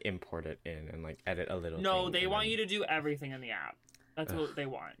can I like import it in and like edit a little? No, they want you to do everything in the app. That's what they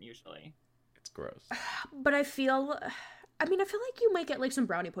want usually. It's gross. But I feel like you might get like some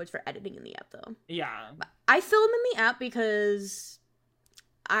brownie points for editing in the app though. Yeah. I film in the app because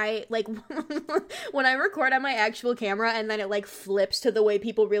I like when I record on my actual camera and then it like flips to the way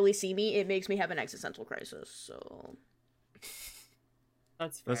people really see me, it makes me have an existential crisis. So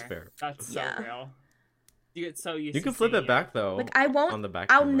That's fair. That's so real. You get so used. You can flip it back though. Like I won't. On the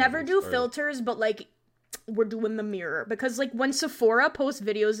back. I'll never do filters, but like we're doing the mirror because like when Sephora posts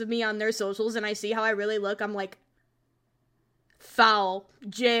videos of me on their socials and I see how I really look, I'm like, Foul.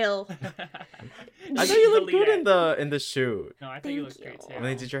 Jail. I thought you looked good in the shoot. No, I thought you looked great too. When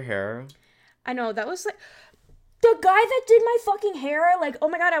they did your hair. I know, that was like... The guy that did my fucking hair, like, oh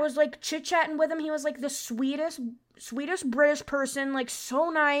my god, I was, like, chit-chatting with him. He was, like, the sweetest British person, like,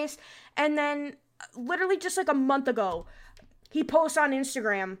 so nice. And then, literally just, like, a month ago, he posts on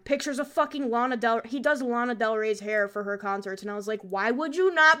Instagram pictures of fucking he does Lana Del Rey's hair for her concerts. And I was like, why would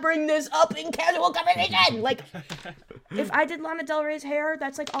you not bring this up in casual conversation? Like, if I did Lana Del Rey's hair,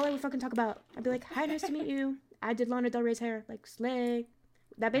 that's, like, all I would fucking talk about. I'd be like, hi, nice to meet you. I did Lana Del Rey's hair. Like, slay.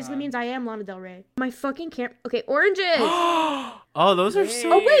 That basically means I am Lana Del Rey. My fucking okay, oranges. Oh, those are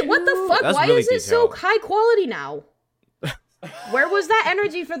so... Oh, wait, what the fuck? That's Why really is it so high quality now? Where was that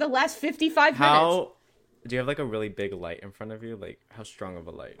energy for the last 55 minutes? Do you have, like, a really big light in front of you? Like, how strong of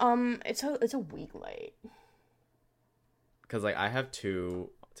a light? It's a weak light. Because, like, I have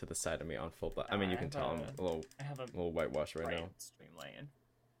two to the side of me on full black. I mean, you can tell I'm a little whitewashed right now. Streamline.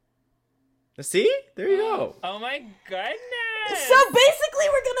 See? There you go. Oh my goodness. So basically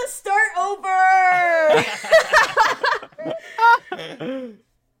we're gonna start over.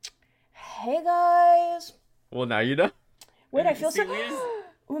 Hey guys. Well, now you know. Wait, I feel so...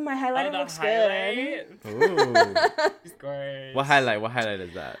 Ooh, my highlighter looks good. Ooh. She's great. What highlight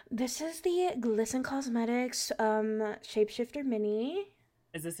is that? This is the Glisten Cosmetics Shapeshifter Mini.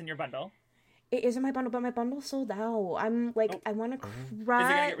 Is this in your bundle? It is in my bundle, but my bundle's sold out. I'm like, I want to cry. Is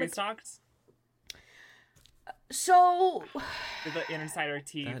it gonna get restocked? So... The insider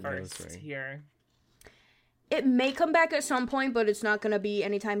tea first here. It may come back at some point, but it's not going to be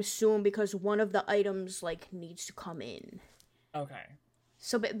anytime soon because one of the items, like, needs to come in. Okay.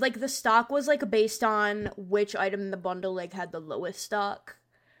 So, like, the stock was, like, based on which item in the bundle, like, had the lowest stock.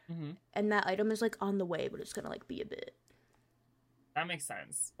 Mm-hmm. And that item is, like, on the way, but it's going to, like, be a bit. That makes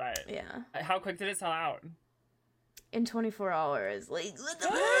sense, but... Yeah. How quick did it sell out? In 24 hours. Like, what the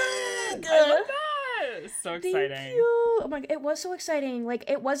fuck? I love that! So exciting. Thank you. Oh my god, it was so exciting. Like,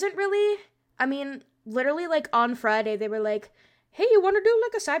 it wasn't really... I mean, literally, like, on Friday, they were like, hey, you want to do,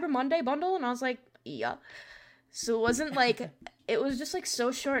 like, a Cyber Monday bundle? And I was like, yeah. So it wasn't, like... It was just, like,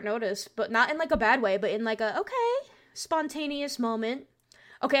 so short notice. But not in, like, a bad way, but in, like, a, okay, spontaneous moment.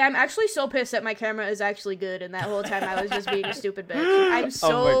 Okay, I'm actually so pissed that my camera is actually good, and that whole time I was just being a stupid bitch. I'm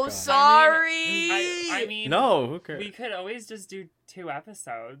so sorry! I mean... No, who cares? We could always just do 2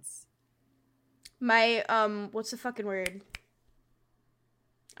 episodes. My, what's the fucking word?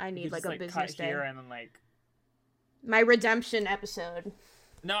 I need, like, a business cut day. Here and then, like... My redemption episode.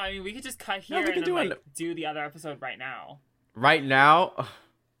 No, I mean, we could just cut here and then, do the other episode right now. Right now?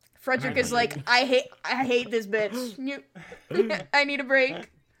 Frederick is like, I hate this bitch. I need a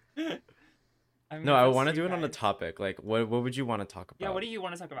break. I mean, no, I want to do it on a topic. Like, what would you want to talk about? Yeah, what do you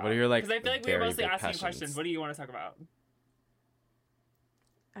want to talk about? What are your, like, because I feel like we were mostly asking passions? questions. What do you want to talk about?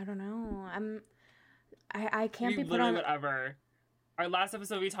 I don't know. I can't be put literally on... whatever. Our last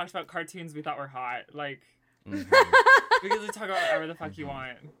episode, we talked about cartoons we thought were hot. Like, we could just talk about whatever the fuck you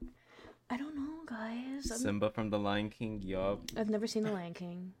want. I don't know, guys. Simba from The Lion King, yup. I've never seen The Lion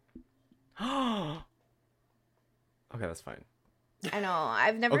King. Okay, that's fine. I know,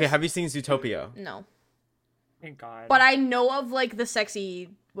 I've never... Okay, have you seen Zootopia? No. Thank God. But I know of, like, the sexy...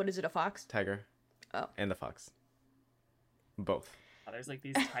 What is it, a fox? Tiger. Oh. And the fox. Both. Oh, there's, like,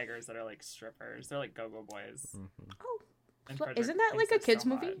 these tigers that are, like, strippers. They're, like, go-go boys. Mm-hmm. Oh. Isn't that, like, a kid's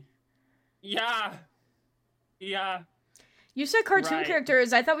movie? Hot. Yeah. Yeah. You said cartoon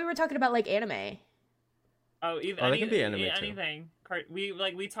characters. I thought we were talking about, like, anime. Oh, they can be anime, too. Anything.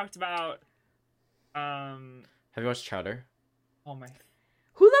 We talked about... Have you watched Chowder? Oh, my...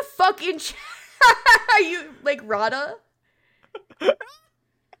 Who the fuck in... Are you, like, Rada?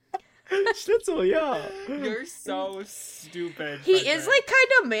 Schnitzel, yeah. You're so stupid. He is, like, kind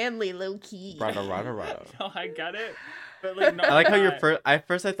of manly, low-key. Rada. No, I get it. But, like, no, I like how you're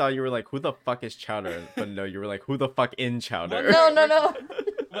first I thought you were like, who the fuck is Chowder? But no, you were like, who the fuck in Chowder? No.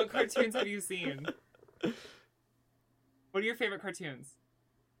 What cartoons have you seen? What are your favorite cartoons?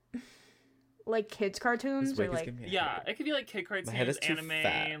 Like kids cartoons or like... Yeah, it could be like kid cartoons,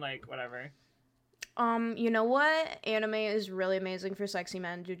 anime, like whatever. You know what? Anime is really amazing for sexy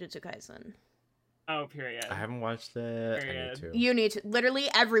men. Jujutsu Kaisen. Oh, period. I haven't watched it. Period. I need to. You need to. Literally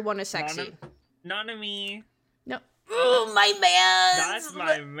everyone is sexy. Not me. No. Ooh, my man. That's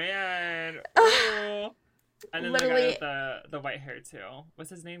my man. Ooh. And then literally the guy with the white hair too. What's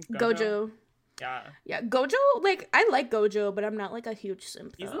his name? Gojo. Yeah, Gojo, like, I like Gojo, but I'm not, like, a huge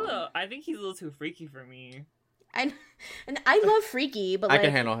simp, though. I think he's a little too freaky for me. And I love freaky, but, like... I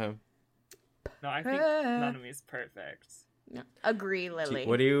can handle him. No, I think Naname's perfect. No, agree, Lily.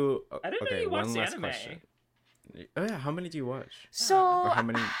 What do you... I didn't know you watched anime. Question. Oh yeah, how many do you watch? So or how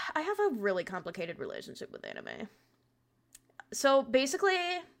many? I have a really complicated relationship with anime. So basically,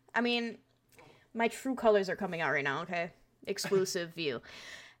 I mean, my true colors are coming out right now, okay? Exclusive view.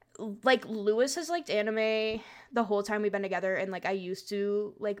 Like, Lewis has liked anime the whole time we've been together, and, like, I used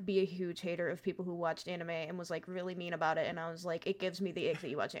to, like, be a huge hater of people who watched anime and was, like, really mean about it, and I was like, it gives me the ick that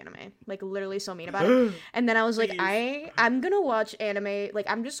you watch anime. Like, literally so mean about it. And then I was like, I'm gonna watch anime, like,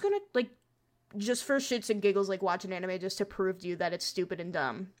 I'm just gonna, like, just for shits and giggles, like, watch an anime just to prove to you that it's stupid and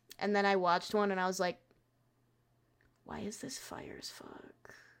dumb. And then I watched one, and I was like, why is this fire as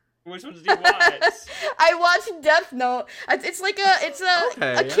fuck? Which one did you watch? I watched Death Note. It's like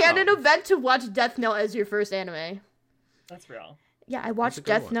a canon event to watch Death Note as your first anime. That's real. Yeah, I watched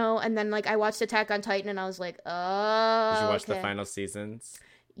Death Note, and then like I watched Attack on Titan, and I was like, oh. Did you watch the final seasons?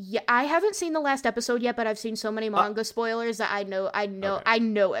 Yeah, I haven't seen the last episode yet, but I've seen so many manga spoilers that I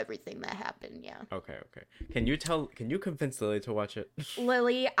know everything that happened. Yeah. Okay. Can you convince Lily to watch it?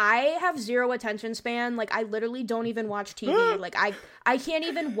 Lily, I have zero attention span. Like, I literally don't even watch TV. Like, I can't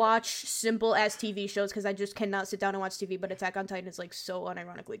even watch simple ass TV shows because I just cannot sit down and watch TV. But Attack on Titan is like so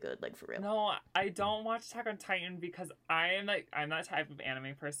unironically good, like for real. No, I don't watch Attack on Titan because I'm that type of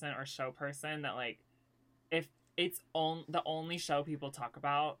anime person or show person that like if it's the only show people talk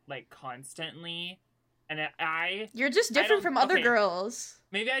about like constantly, and you're just different from other girls.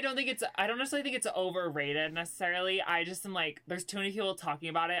 Maybe I don't necessarily think it's overrated necessarily. I just am like, there's too many people talking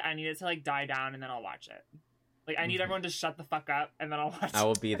about it. I need it to like die down and then I'll watch it. Like I need everyone to shut the fuck up and then I'll watch it. I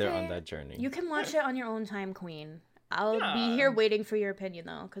will be there on that journey. You can watch it on your own time, queen. I'll be here waiting for your opinion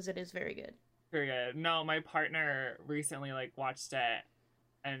though, because it is very good. Very good. No, my partner recently like watched it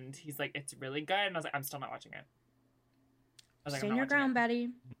and he's like, it's really good, and I was like, I'm still not watching it. Stand your ground, Betty.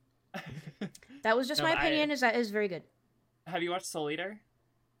 That was just my opinion. That is very good. Have you watched Soul Eater?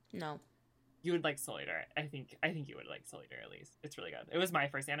 No. You would like Soul Eater. I think you would like Soul Eater at least. It's really good. It was my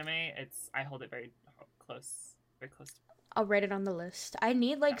first anime. I hold it very close. I'll write it on the list. I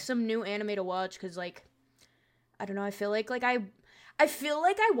need like some new anime to watch because like I don't know. I feel like I feel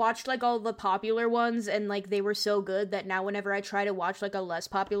like I watched like all the popular ones and like they were so good that now whenever I try to watch like a less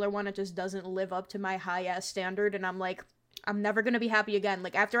popular one, it just doesn't live up to my high ass standard, and I'm like, I'm never gonna be happy again.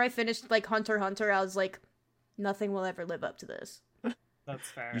 Like, after I finished, like, Hunter x Hunter, I was like, nothing will ever live up to this. That's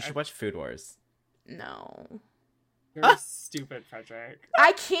fair. You should watch Food Wars. No. You're stupid, Frederick.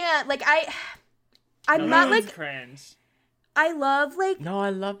 I can't. Like, I'm not, like... cringe. I love, like... No, I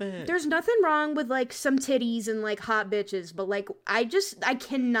love it. There's nothing wrong with, like, some titties and, like, hot bitches, but, like, I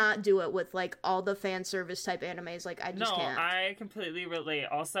cannot do it with, like, all the fan service type animes. Like, I just can't. No, I completely relate.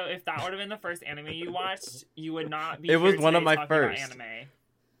 Also, if that would have been the first anime you watched, you would not be It was one of my first. Anime.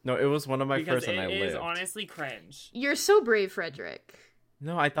 No, it was one of my first, and I lived. It is honestly cringe. You're so brave, Frederick.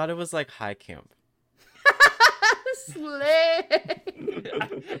 No, I thought it was, like, high camp. Slay!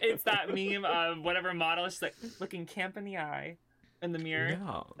 It's that meme of whatever model, she's like, looking camp in the eye, in the mirror.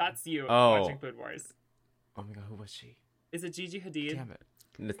 No. That's you watching Food Wars. Oh my god, who was she? Is it Gigi Hadid? Damn it.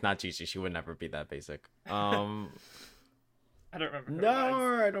 It's not Gigi, she would never be that basic. I don't remember who it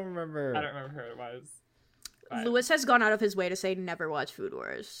was. I don't remember. I don't remember who it was. But... Lewis has gone out of his way to say never watch Food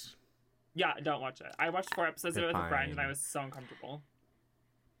Wars. Yeah, don't watch it. I watched 4 episodes of it with a friend, and I was so uncomfortable.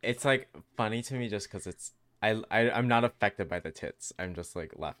 It's, like, funny to me just because it's... I'm not affected by the tits. I'm just,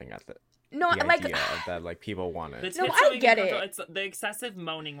 like, laughing at the idea of that, like, people want it. No, I get it. It's the excessive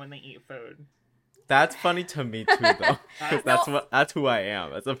moaning when they eat food. That's funny to me, too, though. Because that's who I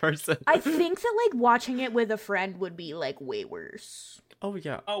am as a person. I think that, like, watching it with a friend would be, like, way worse. Oh,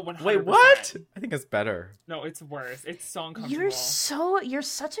 yeah. Oh, 100%. Wait, what? I think it's better. No, it's worse. It's so uncomfortable. You're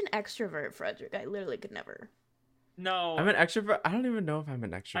such an extrovert, Frederick. I literally could never. No. I'm an extrovert. I don't even know if I'm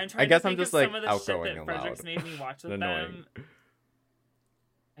an extrovert. I guess I'm just, like, outgoing and loud. and Frederick's made me watch with annoying. them.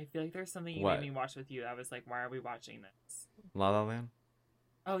 I feel like there's something you made me watch with you. I was like, why are we watching this? La La Land?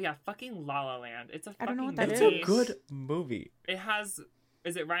 Oh, yeah. Fucking La La Land. It's a fucking I don't know what that It's is. a good movie. It has...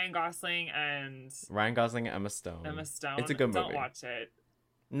 Is it Ryan Gosling and... Ryan Gosling and Emma Stone. It's a good movie. Don't watch it.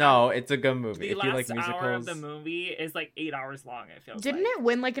 No, it's a good movie. The if you like last musicals... hour of the movie is like 8 hours long, it feels Didn't it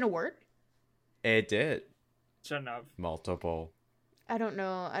win, like, an award? It did. Shouldn't have. Multiple. I don't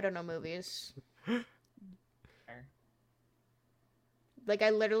know movies. Like, I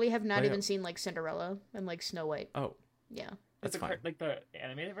literally have not even seen, like, Cinderella and, like, Snow White. Oh. Yeah. That's fine. Like the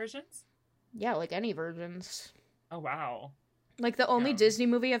animated versions? Yeah, like any versions. Oh, wow. Like, the only Disney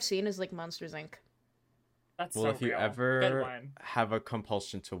movie I've seen is, like, Monsters, Inc. That's well, so if you real. ever have a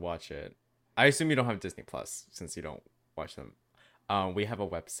compulsion to watch it, I assume you don't have Disney Plus since you don't watch them. We have a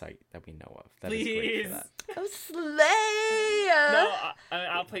website that we know of that is great for that. Oh, slay! No,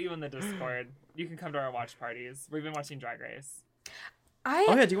 I'll put you in the Discord. You can come to our watch parties. We've been watching Drag Race.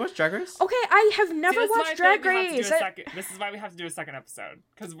 Oh yeah, do you watch Drag Race? Okay, I have never watched Drag Race. This is why we have to do a second episode,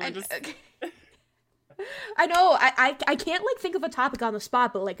 because we're just. Okay. I know. I can't like think of a topic on the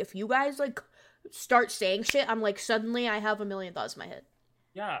spot, but like if you guys like start saying shit, I'm like suddenly I have a million thoughts in my head.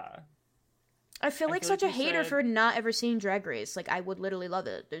 Yeah. I feel like such a hater for not ever seeing Drag Race. Like I would literally love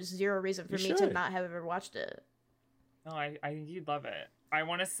it. There's zero reason for me to not have ever watched it. No, I think you'd love it.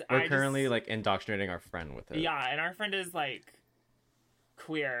 We're currently like indoctrinating our friend with it. Yeah, and our friend is like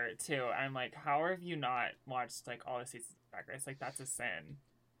queer too. I'm like, how have you not watched like all the seasons of Drag Race? Like that's a sin.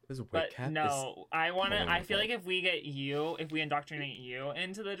 But no, I feel like if we indoctrinate you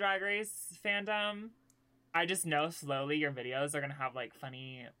into the Drag Race fandom, I just know slowly your videos are gonna have like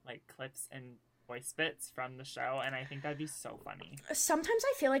funny like clips and voice bits from the show, and I think that'd be so funny. Sometimes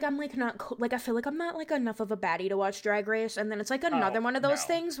I feel like I'm like I feel like I'm not like enough of a baddie to watch Drag Race, and then it's like another one of those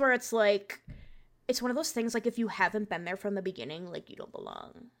things where it's like, it's one of those things like if you haven't been there from the beginning, like you don't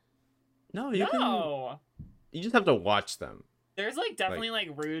belong. No, you just have to watch them. There's like definitely like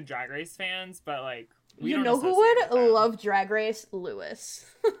rude Drag Race fans, but like you know who would love Drag Race? Lewis.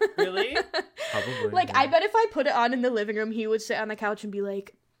 Really? Probably. Like I bet if I put it on in the living room, he would sit on the couch and be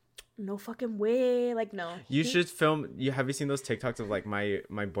like, no fucking way. Like no. You should film. Have you seen those TikToks of like my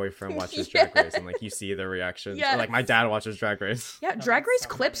boyfriend watches Drag Race and like you see the reactions? Yeah. Or, like my dad watches Drag Race. Yeah, Drag Race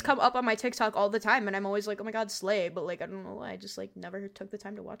clips come up on my TikTok all the time, and I'm always like, oh my god, slay. But like I don't know why, I just like never took the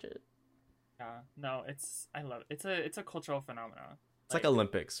time to watch it. Yeah, no, I love it. It's a cultural phenomenon. It's like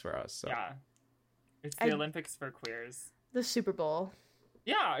Olympics for us. So. Yeah, it's the Olympics for queers. The Super Bowl.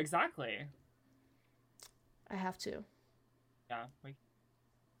 Yeah, exactly. I have to. Yeah,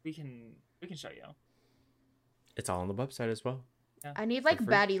 we can show you. It's all on the website as well. Yeah. I need like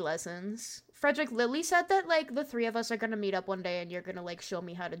baddie lessons. Frederick, Lily said that like the three of us are gonna meet up one day and you're gonna like show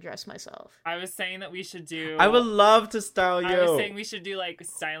me how to dress myself. I was saying that we should do. I would love to style you. I was saying we should do like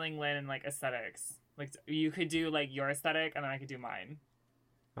styling Lynn and like aesthetics. Like you could do like your aesthetic and then I could do mine.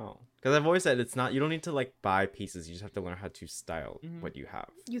 Oh, because I've always said it's not. You don't need to like buy pieces. You just have to learn how to style what you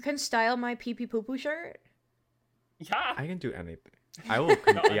have. You can style my pee pee poo poo shirt. Yeah, I can do anything. I will.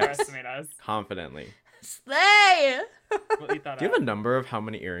 Don't underestimate us. Confidently. Slay! We'll eat that do you have a number of how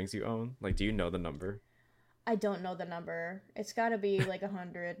many earrings you own? Like, do you know the number? I don't know the number. It's gotta be like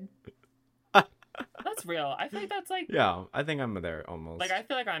 100. That's real. I feel like that's like. Yeah, I think I'm there almost. Like, I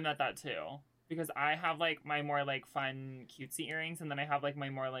feel like I'm at that too. Because I have like my more like fun cutesy earrings, and then I have like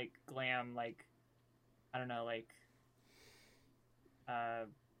my more like glam, like, I don't know, like,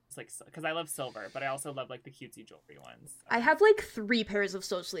 it's like, because I love silver, but I also love like the cutesy jewelry ones. I have like 3 pairs of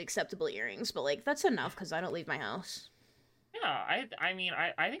socially acceptable earrings, but like that's enough because I don't leave my house. Yeah, I mean,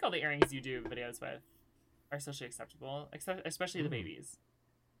 I think all the earrings you do videos with are socially acceptable, especially the babies.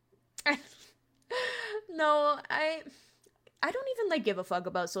 No, I don't even like give a fuck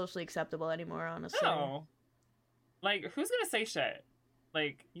about socially acceptable anymore, honestly. No. Like, who's gonna say shit?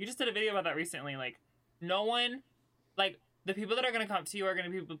 Like, you just did a video about that recently. Like, no one, like, the people that are gonna come to you are gonna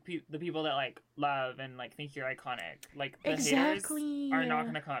be the people that like love and like think you're iconic. Like, the haters are not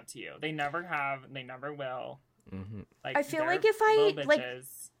gonna come up to you. They never have. They never will. Mm-hmm. Like, I feel like if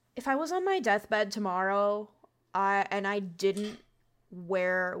I was on my deathbed tomorrow, and I didn't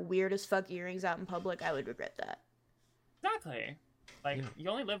wear weird as fuck earrings out in public, I would regret that. Exactly. Like, you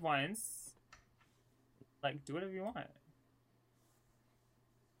only live once. Like, do whatever you want. Are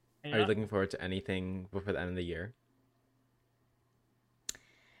you looking forward to anything before the end of the year?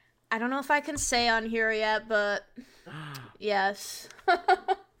 I don't know if I can say on here yet, but yes.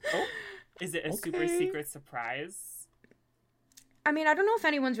 Is it a super secret surprise? I mean, I don't know if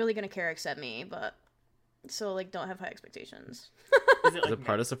anyone's really gonna care except me, but so like, don't have high expectations. Is it, like, is it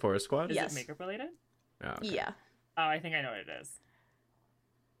part of Sephora Squad? Is it makeup related? Oh, okay. Yeah. Oh, I think I know what it is.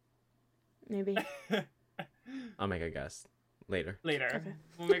 Maybe. I'll make a guess later. Okay.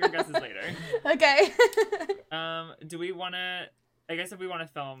 We'll make our guesses later. Okay. Do we want to? I guess if we want to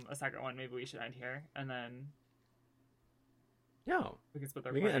film a second one, maybe we should end here and then. Yeah. We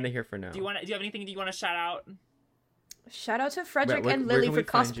can end it here for now. Do you have anything you want to shout out? Shout out to Frederick and Lily for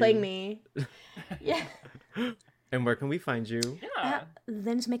cosplaying me. Yeah. And where can we find you? Yeah.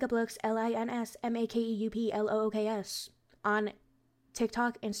 LinsMakeupLooks, LinsMakeupLooks on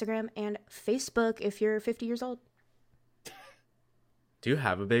TikTok, Instagram, and Facebook if you're 50 years old. Do you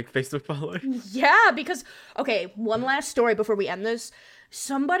have a big Facebook following? Yeah, because, okay, one last story before we end this.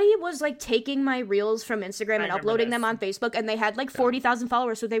 Somebody was, like, taking my reels from Instagram and uploading them on Facebook, and they had, like, 40,000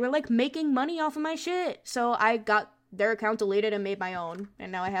 followers, so they were, like, making money off of my shit. So I got their account deleted and made my own,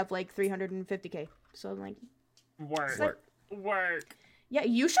 and now I have, like, 350K. So I'm like... Work. Yeah,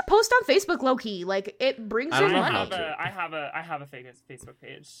 you should post on Facebook, low-key. Like, it brings you money. I have a fake Facebook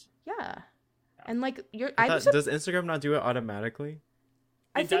page. Yeah. And like does Instagram not do it automatically?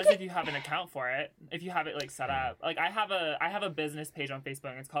 It does if you have an account for it. If you have it like set up. Like I have a business page on Facebook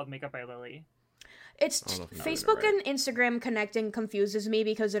and it's called Makeup by Lily. It's Facebook and Instagram connecting confuses me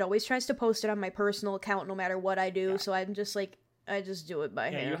because it always tries to post it on my personal account no matter what I do. Yeah. So I'm just like, I just do it by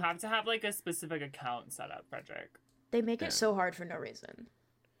hand. You have to have like a specific account set up, Frederick. They make it so hard for no reason.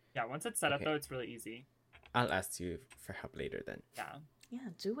 Yeah, once it's set up though, it's really easy. I'll ask you for help later then. Yeah,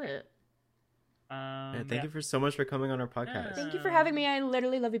 do it. Thank you for so much for coming on our podcast. Thank you for having me. I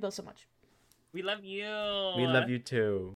literally love you both so much. We love you. We love you too.